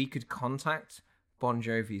if we could contact Bon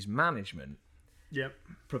Jovi's management Yep.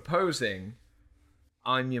 proposing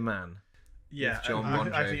I'm Your Man. Yeah, With John I Bon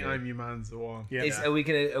think Jovi. I'm Your Man's the one. Yeah. Are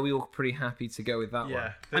we all pretty happy to go with that Yeah.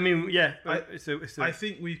 one? I mean, yeah. I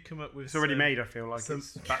think we've come up with it's already some- made, I feel like. some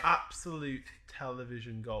It's absolute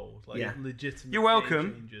television gold, like Yeah. legitimate. You're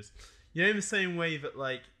welcome. game changers. You know, in the same way that,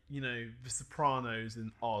 like, you know, The Sopranos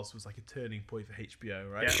and Oz was like a turning point for HBO,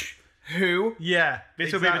 right? Yeah. Who? Yeah,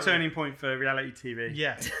 This will be the exactly. turning point for reality TV.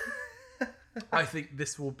 Yeah. I think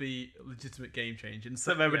this will be a legitimate game changer. And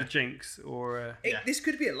so, Except there with yeah. the Jinx or... Hey, Yeah. this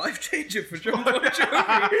could be a life changer for John Bon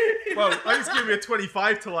Jovi. Well, I just give me a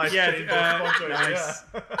 25 to life Yeah, change. nice.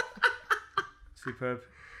 Yeah. Superb.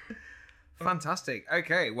 Fantastic.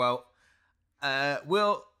 Okay, well,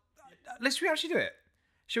 let's actually do it.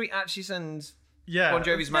 Should we actually send? Yeah. Bon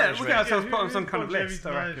Jovi's Yeah, management. we'll get ourselves Yeah, put on who's some kind of Bon list, Jovi's I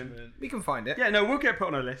reckon. management? We can find it. Yeah, no, we'll get put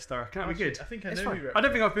on a list, I reckon. That'd be Actually, good. I think I It's know fine. who. I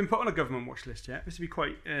don't think I've been put on a government watch list yet. This would be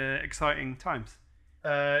quite exciting times.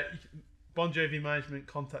 Bon Jovi management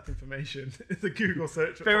contact information is a Google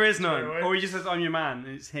search. There is straight none. away. Or he just says, I'm your man,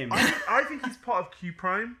 and it's him. I think he's part of Q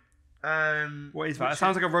Prime. What is that? which It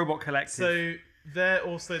sounds like a robot collective. So they're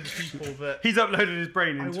also the people that. He's uploaded his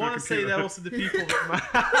brain I into a want to say computer. they're also the people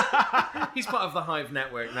that. He's part of the Hive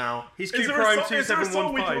network now. He's Is Q there, Prime is there a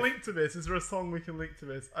song we can 2715. link to this? Is there a song we can link to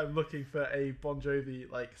this? I'm looking for a Bon Jovi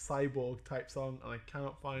like cyborg type song, and I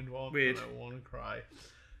cannot find one. Weird. And I want to cry.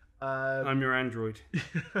 I'm your android.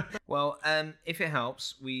 Well, if it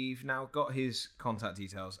helps, we've now got his contact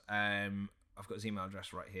details. I've got his email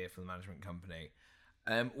address right here for the management company.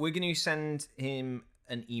 We're going to send him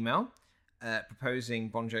an email proposing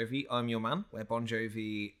Bon Jovi, I'm your man, where Bon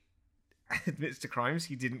Jovi admits to crimes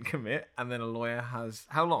he didn't commit, and then a lawyer has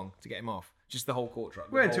how long to get him off? Just the whole court trial.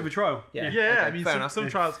 We're into the trial. Yeah. Yeah, Okay, I mean, fair some, enough. some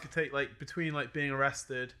trials could take like between like being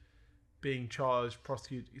arrested, being charged,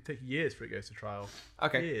 prosecuted. It could take years for it goes to trial.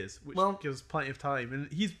 Okay. Years, which Well- gives plenty of time,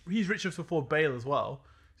 and he's rich enough to afford bail as well.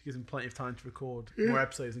 So it gives him plenty of time to record more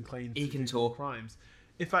episodes and claim He can to do more talk. crimes.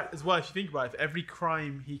 In fact, as well, if you think about it, if every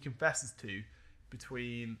crime he confesses to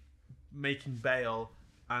between making bail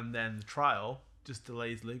and then the trial just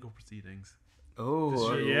delays legal proceedings.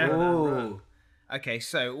 Oh, Yeah. oh. Okay,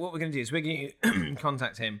 so what we're going to do is we're going to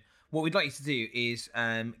contact him. What we'd like you to do is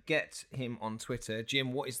get him on Twitter.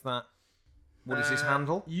 Jim, what is that? What is his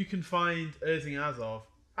handle? You can find Erzing Azov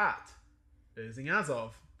at Erzing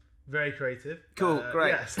Azov. Very creative. Cool, great.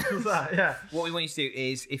 Yes, that, yeah. What we want you to do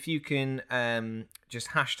is if you can just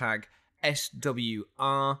hashtag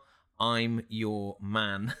SWR I'm your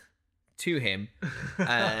man to him.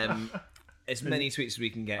 As many tweets as we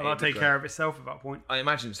can get. And I'll take care of itself at that point. I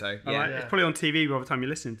imagine so. All Yeah. right, It's probably on TV by the time you're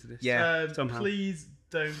listening to this. Yeah. somehow. Please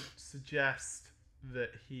don't suggest that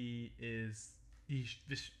he is.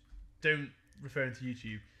 Don't refer him to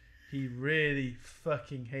YouTube. he really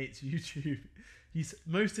fucking hates YouTube.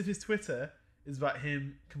 Most of his Twitter is about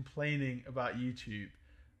him complaining about YouTube.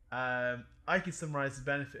 I could summarize the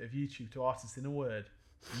benefit of YouTube to artists in a word: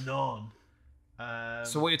 none.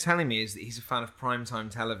 So what you're telling me is that he's a fan of primetime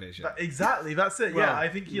television. Exactly, that's it. Well, yeah, I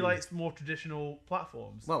think he likes more traditional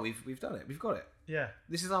platforms. Well, we've done it. We've got it. Yeah,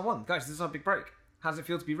 This is our one, guys. This is our big break. How does it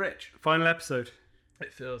feel to be rich? Final episode.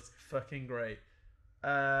 it feels fucking great.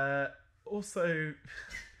 Also,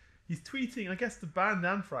 he's tweeting, I guess, the band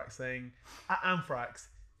Anthrax, saying, "At Anthrax,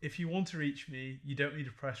 if you want to reach me, you don't need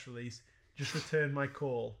a press release. Just return my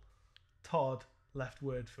call. Todd left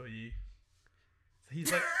word for you." So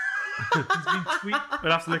he's like, he's been tweeting.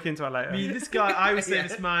 We'll have to look into it later. I mean, this guy, I would say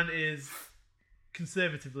this man is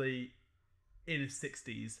conservatively in his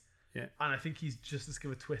 60s. Yeah. And I think he's just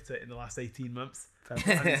discovered Twitter in the last 18 months. And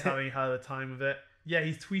he's having a hell of a time with it. Yeah,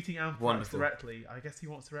 he's tweeting Anthrax Wonderful. directly. I guess he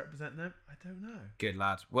wants to represent them. I don't know. Good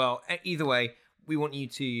lad. Well, either way, we want you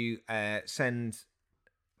to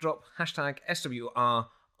drop hashtag SWR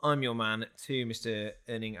I'm your man to Mr.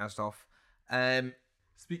 Erning Asdorf. Spread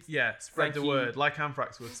Thank the you. word. Like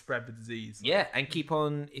Anthrax would spread the disease. Yeah, and keep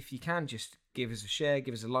on, if you can, just give us a share,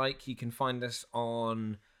 give us a like. You can find us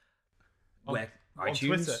on on iTunes.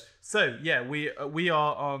 Twitter. So yeah, we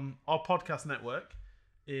are on our podcast network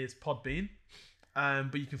is Podbean,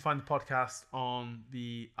 but you can find the podcast on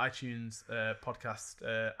the iTunes podcast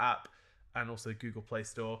app and also Google Play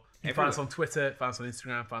Store. You can find us on Twitter, find us on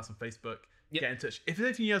Instagram, find us on Facebook. Yep. Get in touch. If there's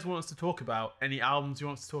anything you guys want us to talk about, any albums you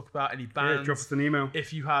want us to talk about, any bands, Yeah, drop us an email.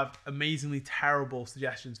 if you have amazingly terrible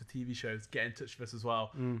suggestions for TV shows, get in touch with us as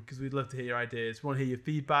well, because we'd love to hear your ideas. We want to hear your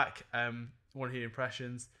feedback. Want to hear your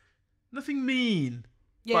impressions. Nothing mean.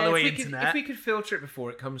 Yeah, by the way, if internet. we could filter it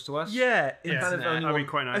before it comes to us. Yeah, Yeah, internet. that'd be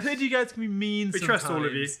quite nice. I've heard you guys can be mean. We trust all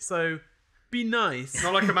of you. So be nice.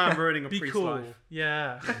 Not like a man ruining a Be priest's cool. life.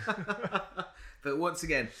 Yeah. But once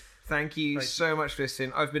again, thank you so much for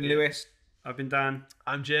listening. I've been Lewis. I've been Dan.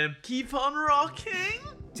 I'm Jim. Keep on rocking.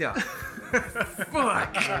 Yeah.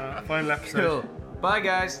 Fuck. Final episode. Cool. Bye,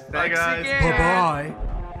 guys. Bye, Thanks guys. again. Bye-bye.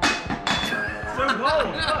 So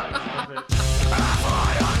bold. Fuck.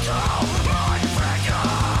 Fly until